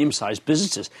small and medium-sized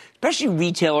businesses, especially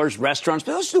retailers, restaurants,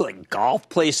 but also like golf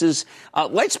places.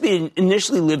 Lightspeed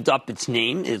initially lived up its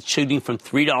name. It's shooting from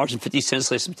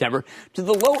 $3.50 last September to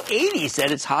the low 80s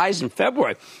at its highs in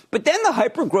February. But then the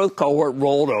hyper-growth cohort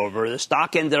rolled over. The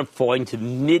stock ended up falling to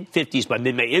mid-50s by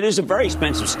mid-May. It is a very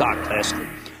expensive stock classically.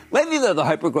 Lately, though, the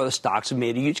hyper-growth stocks have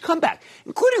made a huge comeback,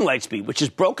 including Lightspeed, which has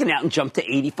broken out and jumped to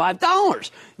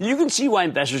 $85. You can see why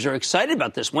investors are excited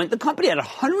about this one. The company had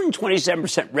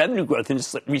 127% revenue growth in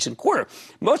its recent quarter.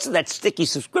 Most of that sticky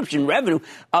subscription revenue,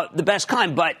 the best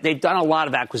kind, but they've done a lot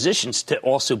of acquisitions to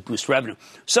also boost revenue.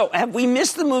 So have we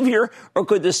missed the move here, or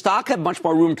could the stock have much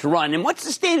more room to run? And what's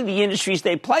the state of the industries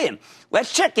they play in?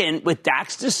 Let's check in with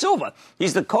Dax De Silva.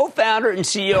 He's the co-founder and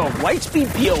CEO of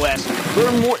Lightspeed POS.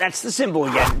 Learn more. That's the symbol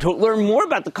again. To learn more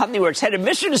about the company where it's headed,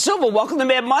 Mr. De Silva, welcome to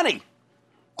Mad Money.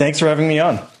 Thanks for having me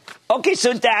on. Okay,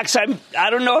 so Dax, I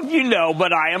don't know if you know,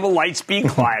 but I am a Lightspeed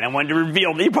client. I wanted to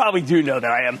reveal. You probably do know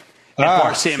that I am at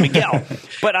Bar San Miguel.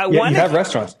 But I wanted. You have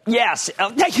restaurants. Yes,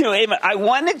 thank you, Ava. I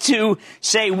wanted to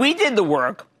say we did the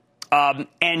work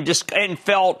and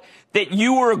felt that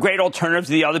you were a great alternative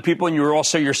to the other people, and you were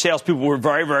also, your salespeople were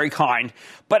very, very kind.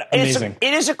 But it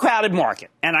is a crowded market.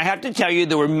 And I have to tell you,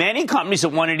 there were many companies that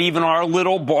wanted even our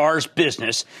little bar's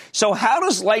business. So how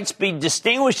does Lightspeed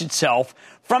distinguish itself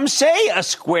from, say, a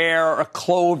Square, a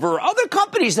Clover, other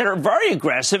companies that are very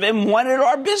aggressive and wanted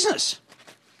our business?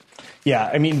 Yeah,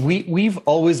 I mean, we've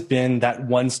always been that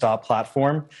one-stop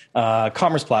platform,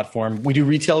 commerce platform. We do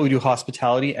retail, we do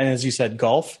hospitality, and as you said,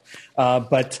 golf.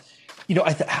 But you know,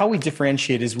 how we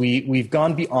differentiate is we've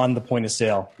gone beyond the point of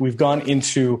sale. We've gone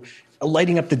into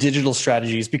lighting up the digital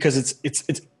strategies because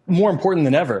it's more important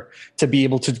than ever to be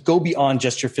able to go beyond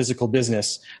just your physical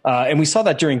business. And we saw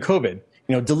that during COVID.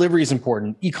 You know, delivery is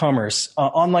important, e-commerce,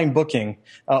 online booking,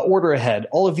 order ahead.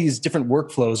 All of these different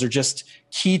workflows are just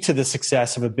key to the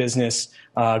success of a business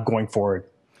going forward.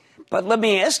 But let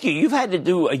me ask you, you've had to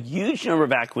do a huge number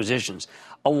of acquisitions.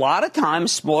 A lot of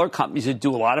times, smaller companies that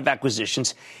do a lot of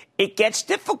acquisitions, it gets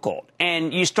difficult.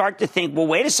 And you start to think, well,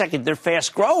 wait a second, they're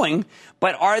fast growing,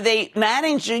 but are they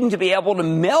managing to be able to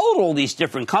meld all these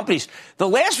different companies? The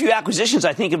last few acquisitions,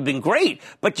 I think, have been great,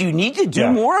 but do you need to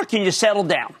do more, or can you settle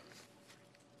down?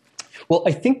 Well,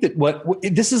 I think that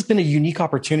this has been a unique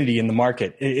opportunity in the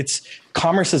market.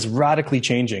 Commerce is radically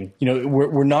changing.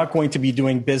 We're not going to be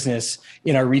doing business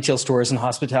in our retail stores and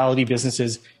hospitality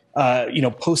businesses,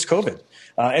 post-COVID.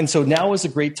 And so now is a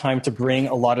great time to bring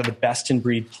a lot of the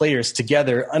best-in-breed players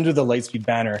together under the Lightspeed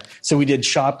banner. So we did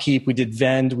ShopKeep, we did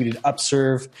Vend, we did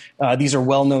Upserve. These are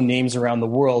well-known names around the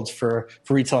world for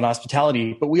retail and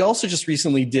hospitality. But we also just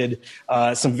recently did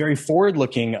some very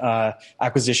forward-looking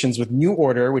acquisitions with New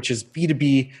Order, which is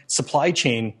B2B supply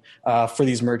chain for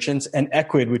these merchants, and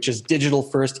Equid, which is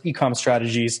digital-first e-com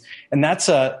strategies. And that's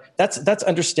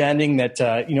understanding that,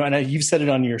 and you've said it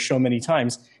on your show many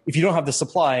times, if you don't have the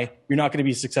supply, you're not going to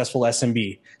be a successful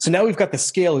SMB. So now we've got the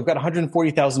scale. We've got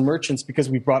 140,000 merchants because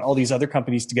we brought all these other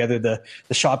companies together, the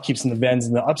ShopKeeps and the Vends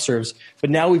and the Upserves. But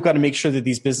now we've got to make sure that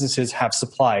these businesses have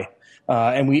supply.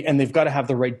 And they've got to have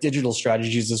the right digital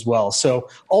strategies as well. So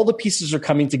all the pieces are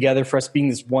coming together for us being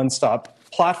this one-stop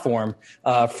platform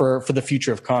for the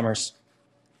future of commerce.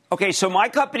 Okay, so my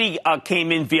company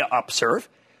came in via Upserve.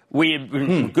 We have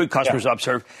been good customers of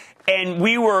Upserve. And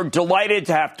we were delighted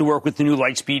to have to work with the new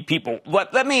Lightspeed people.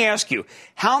 But let me ask you,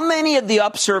 how many of the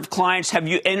Upserve clients have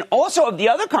you, and also of the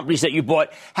other companies that you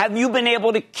bought, have you been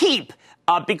able to keep?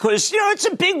 Because, it's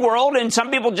a big world, and some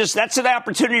people that's an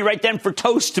opportunity right then for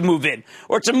Toast to move in.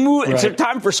 Or it's a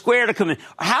time for Square to come in.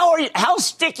 How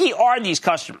sticky are these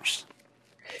customers?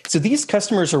 So these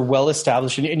customers are well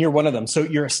established, and you're one of them. So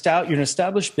you're an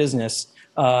established business,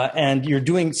 and you're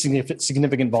doing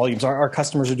significant volumes. Our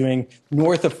customers are doing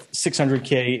north of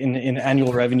 600K in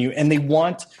annual revenue, and they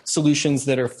want solutions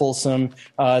that are fulsome,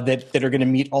 that are going to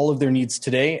meet all of their needs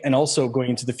today and also going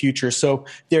into the future. So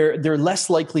they're less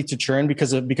likely to churn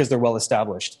because they're well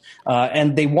established,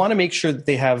 and they want to make sure that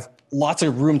they have lots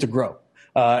of room to grow.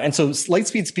 And so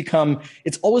Lightspeed's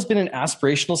it's always been an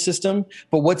aspirational system,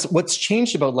 but what's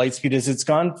changed about Lightspeed is it's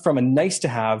gone from a nice to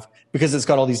have because it's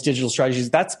got all these digital strategies.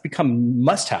 That's become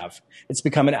must have. It's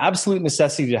become an absolute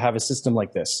necessity to have a system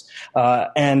like this.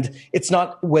 And it's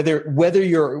not whether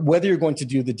you're going to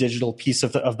do the digital piece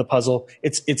of the puzzle.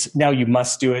 It's now you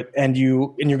must do it, and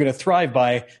you're going to thrive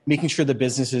by making sure the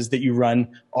businesses that you run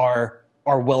are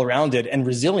well-rounded and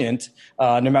resilient,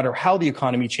 no matter how the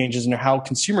economy changes and how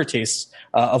consumer tastes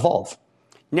evolve.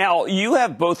 Now, you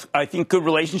have both, I think, good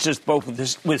relationships both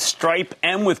with Stripe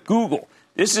and with Google.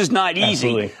 This is not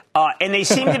easy. And they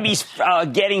seem to be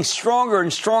getting stronger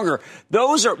and stronger.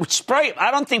 Stripe,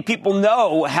 I don't think people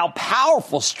know how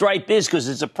powerful Stripe is because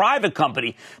it's a private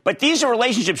company. But these are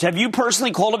relationships. Have you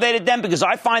personally cultivated them? Because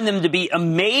I find them to be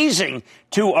amazing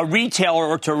to a retailer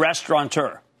or to a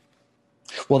restaurateur.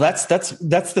 Well, that's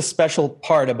the special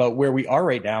part about where we are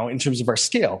right now in terms of our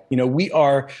scale. We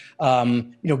are,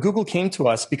 Google came to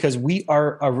us because we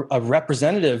are a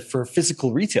representative for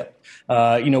physical retail.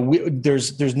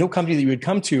 There's no company that you would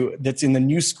come to that's in the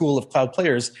new school of cloud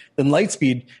players than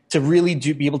Lightspeed to really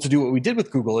be able to do what we did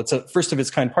with Google. It's a first of its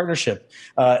kind partnership.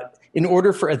 In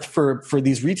order for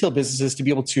these retail businesses to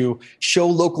be able to show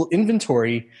local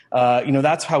inventory,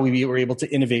 that's how we were able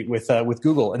to innovate with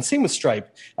Google. And same with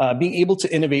Stripe, being able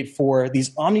to innovate for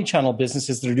these omni-channel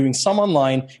businesses that are doing some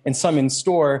online and some in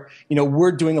store.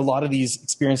 We're doing a lot of these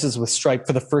experiences with Stripe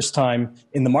for the first time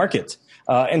in the market.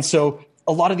 And so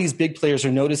a lot of these big players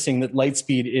are noticing that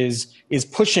Lightspeed is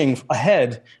pushing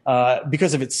ahead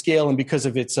because of its scale and because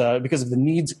of the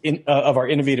needs of our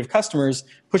innovative customers,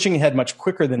 pushing ahead much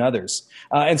quicker than others.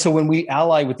 And so when we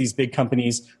ally with these big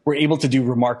companies, we're able to do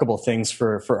remarkable things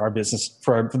for our business,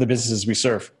 for the businesses we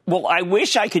serve. Well, I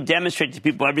wish I could demonstrate to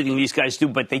people everything these guys do,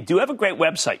 but they do have a great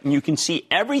website, and you can see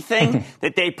everything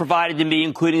that they provided to me,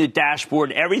 including the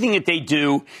dashboard, everything that they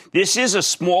do. This is a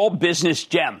small business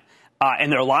gem.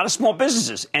 And there are a lot of small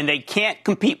businesses, and they can't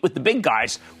compete with the big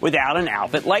guys without an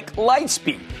outfit like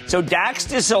Lightspeed. So Dax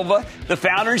De Silva, the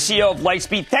founder and CEO of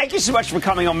Lightspeed, thank you so much for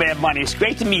coming on Mad Money. It's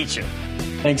great to meet you.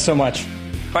 Thanks so much.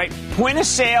 Right, point of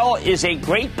sale is a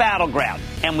great battleground,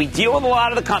 and we deal with a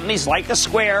lot of the companies like a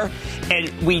Square, and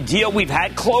we've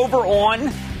had Clover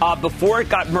on before it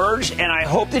got merged, and I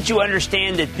hope that you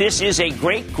understand that this is a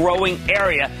great growing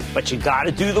area, but you got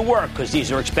to do the work because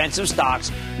these are expensive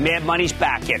stocks. Mad Money's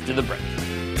back after the break.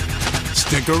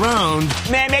 Stick around.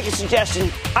 May I make a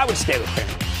suggestion? I would stay with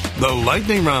Kramer. The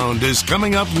lightning round is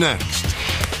coming up next.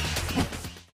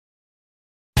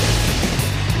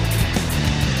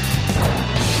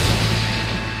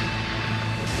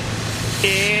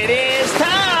 It is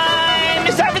time.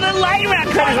 It's time for the lightning round.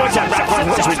 What's up?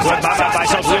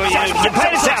 You play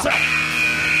this out.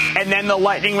 And then the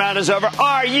lightning round is over.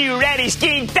 Are you ready,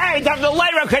 Ski? Time for the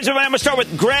lightning round. I'm going to start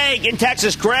with Greg in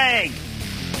Texas. Greg.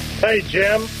 Hey,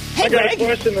 Jim. Hey, I got Greg. a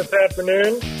question this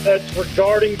afternoon that's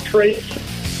regarding trade.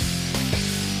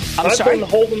 I've been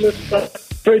holding this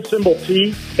trade symbol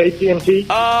T, AT&T.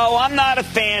 Oh, I'm not a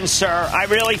fan, sir. I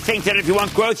really think that if you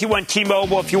want growth, you want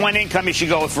T-Mobile. If you want income, you should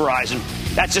go with Verizon.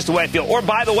 That's just the way I feel. Or,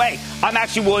 by the way, I'm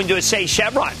actually willing to say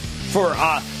Chevron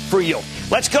for you.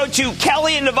 Let's go to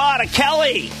Kelly in Nevada.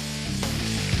 Kelly.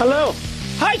 Hello.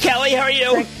 Hi, Kelly. How are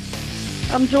you?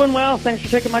 I'm doing well. Thanks for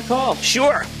taking my call.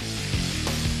 Sure.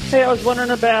 Hey, I was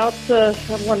wondering about,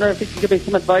 I'm wondering if you could give me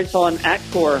some advice on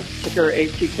Atcor, ticker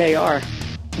ATKR.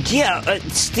 Yeah,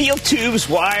 steel tubes,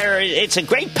 wire, it's a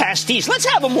great pastiche. Let's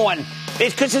have them on.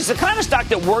 Because it's the kind of stock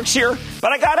that works here,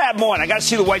 but I got to have them on. I got to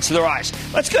see the whites of their eyes.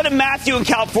 Let's go to Matthew in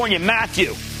California.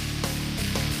 Matthew.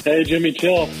 Hey, Jimmy,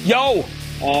 chill. Yo.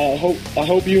 I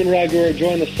hope you and Ragu are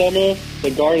enjoying the summer.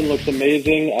 The garden looks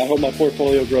amazing. I hope my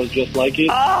portfolio grows just like it.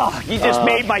 Oh, you just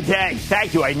made my day.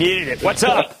 Thank you. I needed it. What's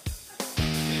up?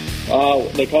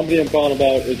 The company I'm calling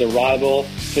about is Arrival,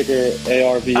 ticker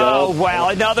ARVL. Oh, well,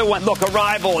 another one. Look,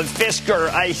 Arrival and Fisker,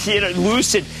 I see it,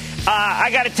 Lucid. I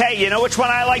got to tell you, you know which one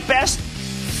I like best?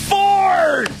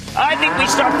 Ford! I think we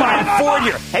start buying Ford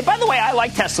here. Hey, by the way, I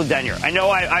like Tesla down here. I know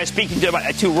I was speaking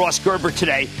to Ross Gerber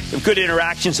today. Good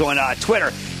interactions on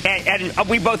Twitter. And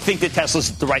we both think that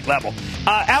Tesla's at the right level.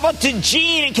 How about to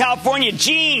Gene in California?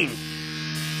 Gene.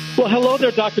 Well, hello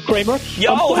there, Dr. Kramer.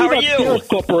 Yo, how are you? Cirrus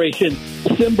Corporation,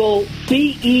 symbol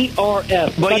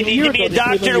CERS. Well, you need to be a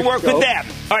doctor to work with them.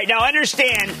 All right, now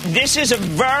understand, this is a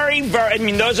very, I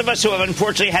mean, those of us who have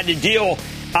unfortunately had to deal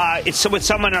with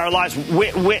someone in our lives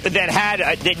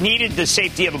that needed the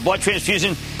safety of a blood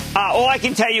transfusion. All I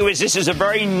can tell you is this is a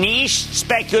very niche,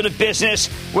 speculative business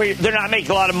where they're not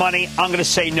making a lot of money. I'm going to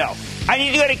say no. I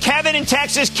need to go to Kevin in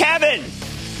Texas. Kevin.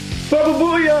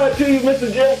 Booyah to you, Mr.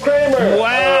 Jim Cramer.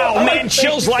 Wow, man,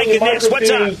 chills liking this. What's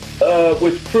up?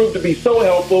 Which proved to be so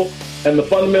helpful, and the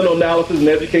fundamental analysis and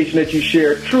education that you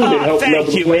shared truly helped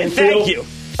level the playing field. Thank you.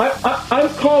 I'm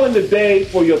calling today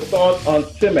for your thoughts on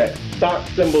CEMEX, stock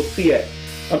symbol CX.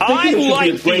 I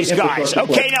like these guys.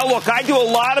 Okay, now look, I do a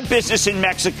lot of business in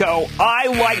Mexico. I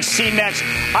like CEMEX.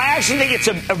 I actually think it's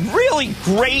a really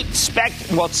great spec.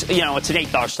 Well, it's an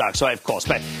 $8 stock, so I have calls.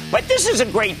 But this is a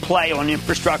great play on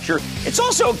infrastructure. It's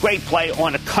also a great play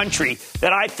on a country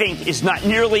that I think is not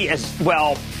nearly as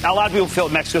well. A lot of people feel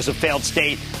Mexico's a failed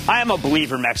state. I am a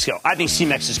believer in Mexico. I think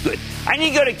CEMEX is good. I need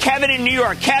to go to Kevin in New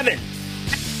York. Kevin.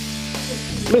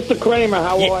 Mr. Kramer,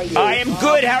 how are you? I am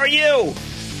good. How are you?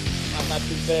 I'm not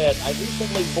too bad. I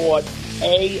recently bought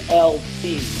ALT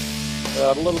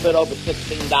a little bit over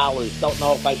 $16. Don't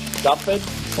know if I should dump it.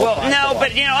 Well, no,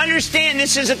 but understand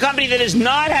this is a company that has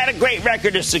not had a great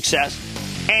record of success,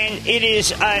 and it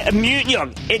is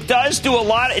immune. It does do a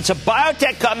lot. It's a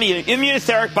biotech company, an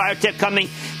immunotherapy biotech company.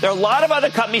 There are a lot of other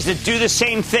companies that do the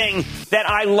same thing that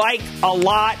I like a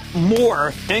lot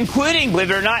more, including,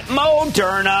 believe it or not,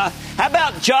 Moderna. How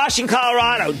about Josh in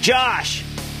Colorado? Josh.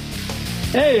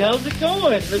 Hey, how's it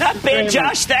going? Not bad,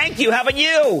 Josh. Thank you. How about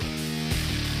you?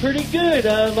 Pretty good.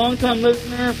 Long-time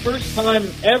listener, first time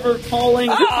ever calling.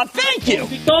 Oh, thank you. I'll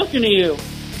be talking to you.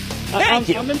 Thank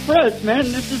you. I'm impressed, man.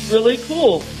 This is really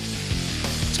cool.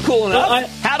 It's cool enough.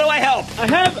 How do I help?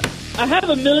 I have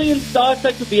a million stocks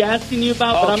I could be asking you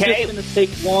about, but I'm just going to take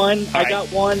one. I got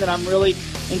one that I'm really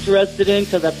interested in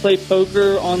because I play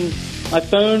poker on my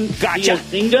phone. Gotcha.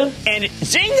 Zynga. And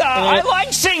Zynga, I like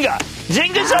Zynga.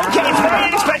 Zynga's okay. It's a very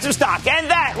inexpensive stock. And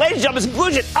that, ladies and gentlemen, is the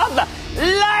conclusion of the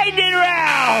Lightning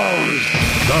Round.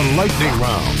 The Lightning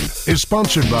Round is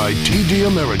sponsored by TD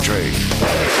Ameritrade.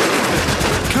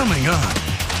 Coming up,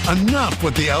 enough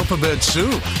with the alphabet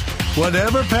soup.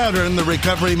 Whatever pattern the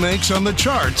recovery makes on the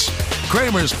charts,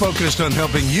 Kramer's focused on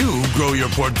helping you grow your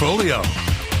portfolio.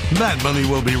 Mad Money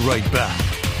will be right back.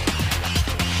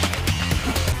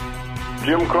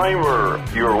 Jim Cramer,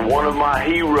 you're one of my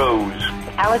heroes.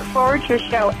 I look forward to your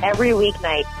show every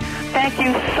weeknight. Thank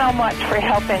you so much for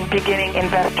helping beginning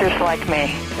investors like me.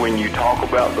 When you talk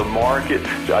about the market,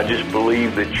 I just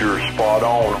believe that you're spot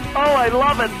on. Oh, I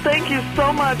love it. Thank you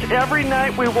so much. Every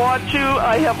night we watch you,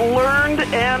 I have learned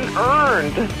and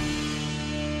earned.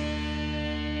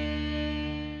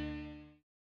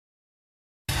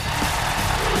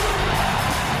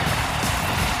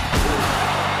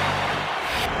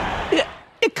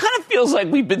 It kind of feels like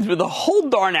we've been through the whole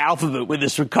darn alphabet with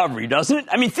this recovery, doesn't it?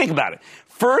 I mean, think about it.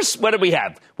 First, what did we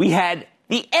have? We had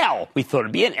The L, we thought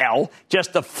it'd be an L,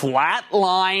 just a flat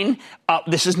line.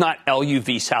 This is not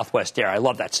LUV, Southwest Air. I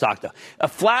love that stock, though. A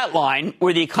flat line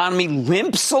where the economy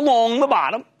limps along the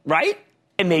bottom, right?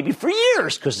 And maybe for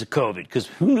years because of COVID, because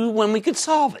who knew when we could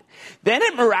solve it? Then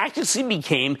it miraculously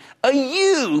became a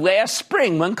U last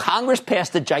spring when Congress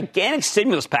passed a gigantic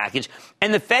stimulus package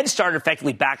and the Fed started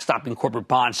effectively backstopping corporate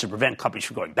bonds to prevent companies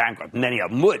from going bankrupt. Many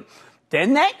of them would.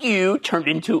 Then that U turned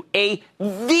into a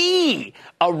V,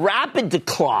 a rapid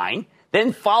decline,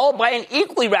 then followed by an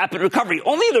equally rapid recovery.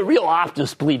 Only the real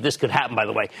optimists believe this could happen, by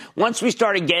the way, once we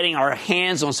started getting our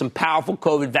hands on some powerful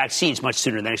COVID vaccines much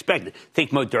sooner than expected.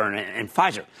 Think Moderna and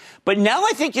Pfizer. But now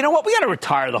I think, you know what, we got to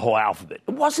retire the whole alphabet.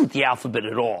 It wasn't the alphabet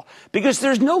at all, because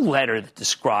there's no letter that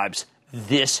describes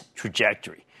this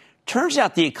trajectory. Turns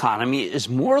out the economy is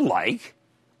more like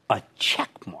a check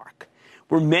mark,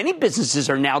 where many businesses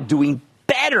are now doing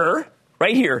better,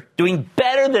 right here, doing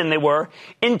better than they were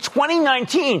in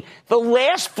 2019, the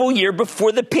last full year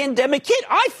before the pandemic hit.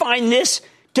 I find this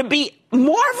to be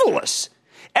marvelous.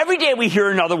 Every day we hear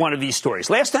another one of these stories.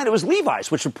 Last night it was Levi's,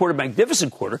 which reported a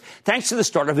magnificent quarter thanks to the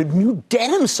start of a new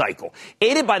denim cycle,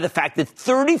 aided by the fact that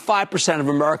 35% of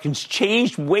Americans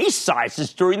changed waist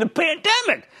sizes during the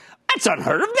pandemic. That's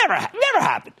unheard of. Never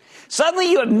happened.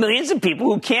 Suddenly you have millions of people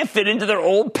who can't fit into their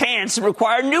old pants and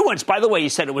require new ones. By the way, you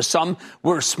said it was some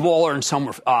were smaller and some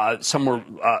were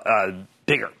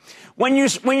bigger. When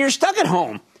you're stuck at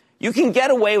home, you can get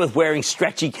away with wearing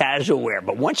stretchy casual wear.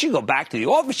 But once you go back to the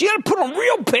office, you got to put on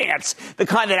real pants, the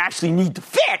kind that actually need to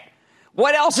fit.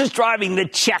 What else is driving the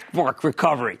checkmark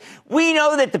recovery? We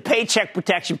know that the Paycheck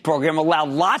Protection Program allowed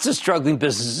lots of struggling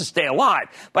businesses to stay alive.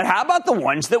 But how about the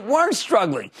ones that weren't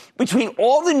struggling? Between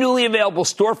all the newly available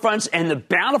storefronts and the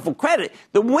bountiful credit,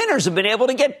 the winners have been able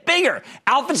to get bigger.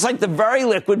 Outfits like the very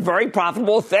liquid, very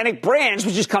profitable Authentic Brands,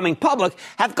 which is coming public,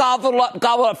 have gobbled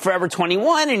up Forever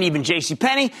 21 and even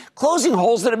JCPenney, closing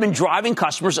holes that have been driving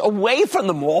customers away from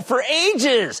the mall for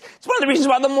ages. It's one of the reasons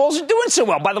why the malls are doing so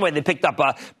well. By the way, they picked up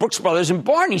Brooks Brothers and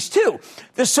Barney's, too.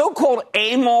 The so-called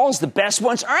A malls, the best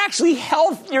ones, are actually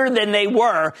healthier than they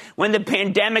were when the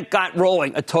pandemic got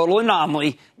rolling. A total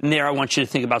anomaly. And there I want you to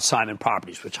think about Simon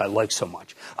Properties, which I like so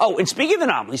much. Oh, and speaking of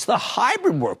anomalies, the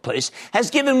hybrid workplace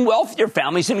has given wealthier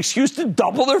families an excuse to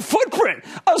double their footprint.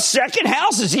 A second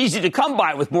house is easy to come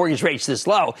by with mortgage rates this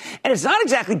low. And it's not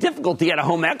exactly difficult to get a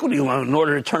home equity loan in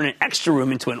order to turn an extra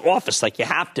room into an office like you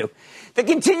have to. The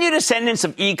continued ascendance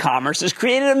of e-commerce has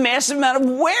created a massive amount of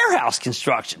warehouse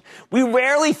construction. We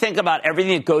rarely think about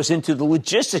everything that goes into the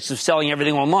logistics of selling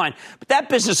everything online, but that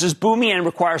business is booming and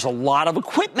requires a lot of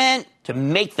equipment to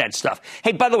make that stuff.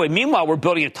 Hey, by the way, meanwhile, we're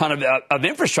building a ton of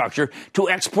infrastructure to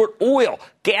export oil,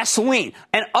 gasoline,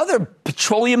 and other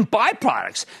petroleum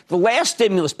byproducts. The last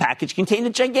stimulus package contained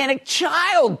a gigantic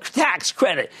child tax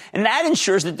credit, and that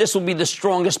ensures that this will be the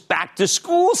strongest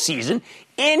back-to-school season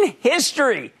in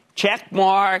history. Check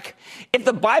mark. If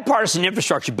the bipartisan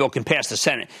infrastructure bill can pass the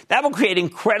Senate, that will create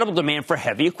incredible demand for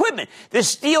heavy equipment. The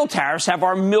steel tariffs have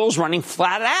our mills running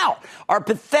flat out. Our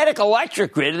pathetic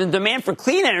electric grid and the demand for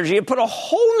clean energy have put a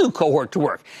whole new cohort to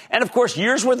work. And, of course,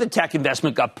 years' worth of tech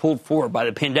investment got pulled forward by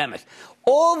the pandemic.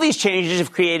 All these changes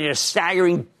have created a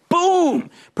staggering boom,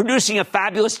 producing a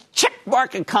fabulous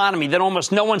checkmark economy that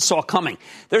almost no one saw coming.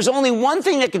 There's only one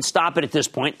thing that can stop it at this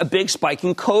point, a big spike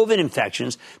in COVID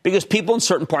infections, because people in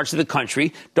certain parts of the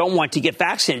country don't want to get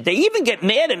vaccinated. They even get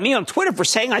mad at me on Twitter for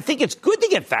saying I think it's good to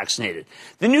get vaccinated.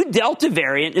 The new Delta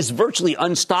variant is virtually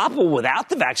unstoppable without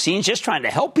the vaccines, just trying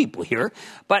to help people here.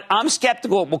 But I'm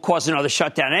skeptical it will cause another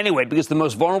shutdown anyway, because the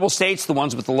most vulnerable states, the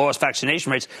ones with the lowest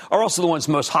vaccination rates, are also the ones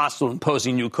most hostile to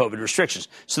imposing new COVID restrictions.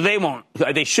 So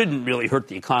they shouldn't really hurt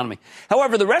the economy.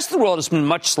 However, the rest of the world has been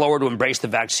much slower to embrace the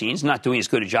vaccines, not doing as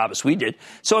good a job as we did.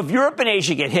 So if Europe and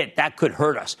Asia get hit, that could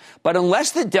hurt us. But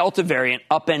unless the Delta variant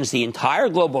upends the entire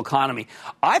global economy,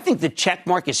 I think the check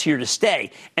mark is here to stay.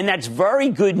 And that's very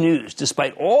good news,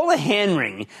 despite all the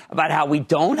hand-wringing about how we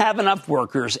don't have enough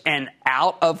workers and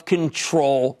out of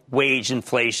control wage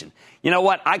inflation. You know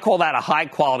what? I call that a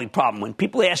high-quality problem. When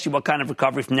people ask you what kind of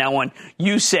recovery from now on,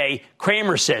 you say,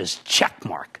 Kramer says, check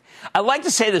mark. I like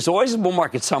to say there's always a bull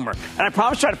market somewhere, and I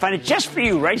promise to try to find it just for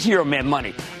you right here on Mad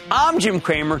Money. I'm Jim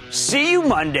Cramer. See you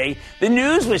Monday. The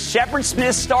news with Shepard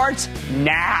Smith starts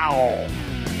now.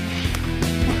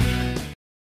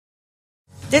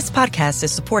 This podcast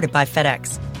is supported by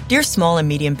FedEx. Dear small and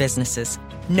medium businesses,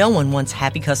 no one wants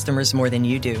happy customers more than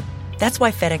you do. That's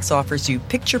why FedEx offers you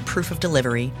picture proof of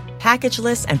delivery,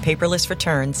 packageless and paperless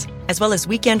returns, as well as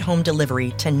weekend home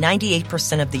delivery to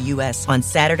 98% of the U.S. on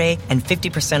Saturday and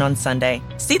 50% on Sunday.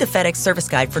 See the FedEx service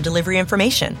guide for delivery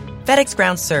information. FedEx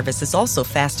Ground service is also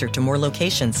faster to more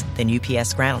locations than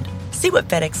UPS Ground. See what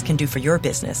FedEx can do for your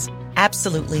business.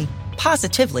 Absolutely,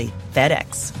 positively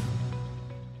FedEx.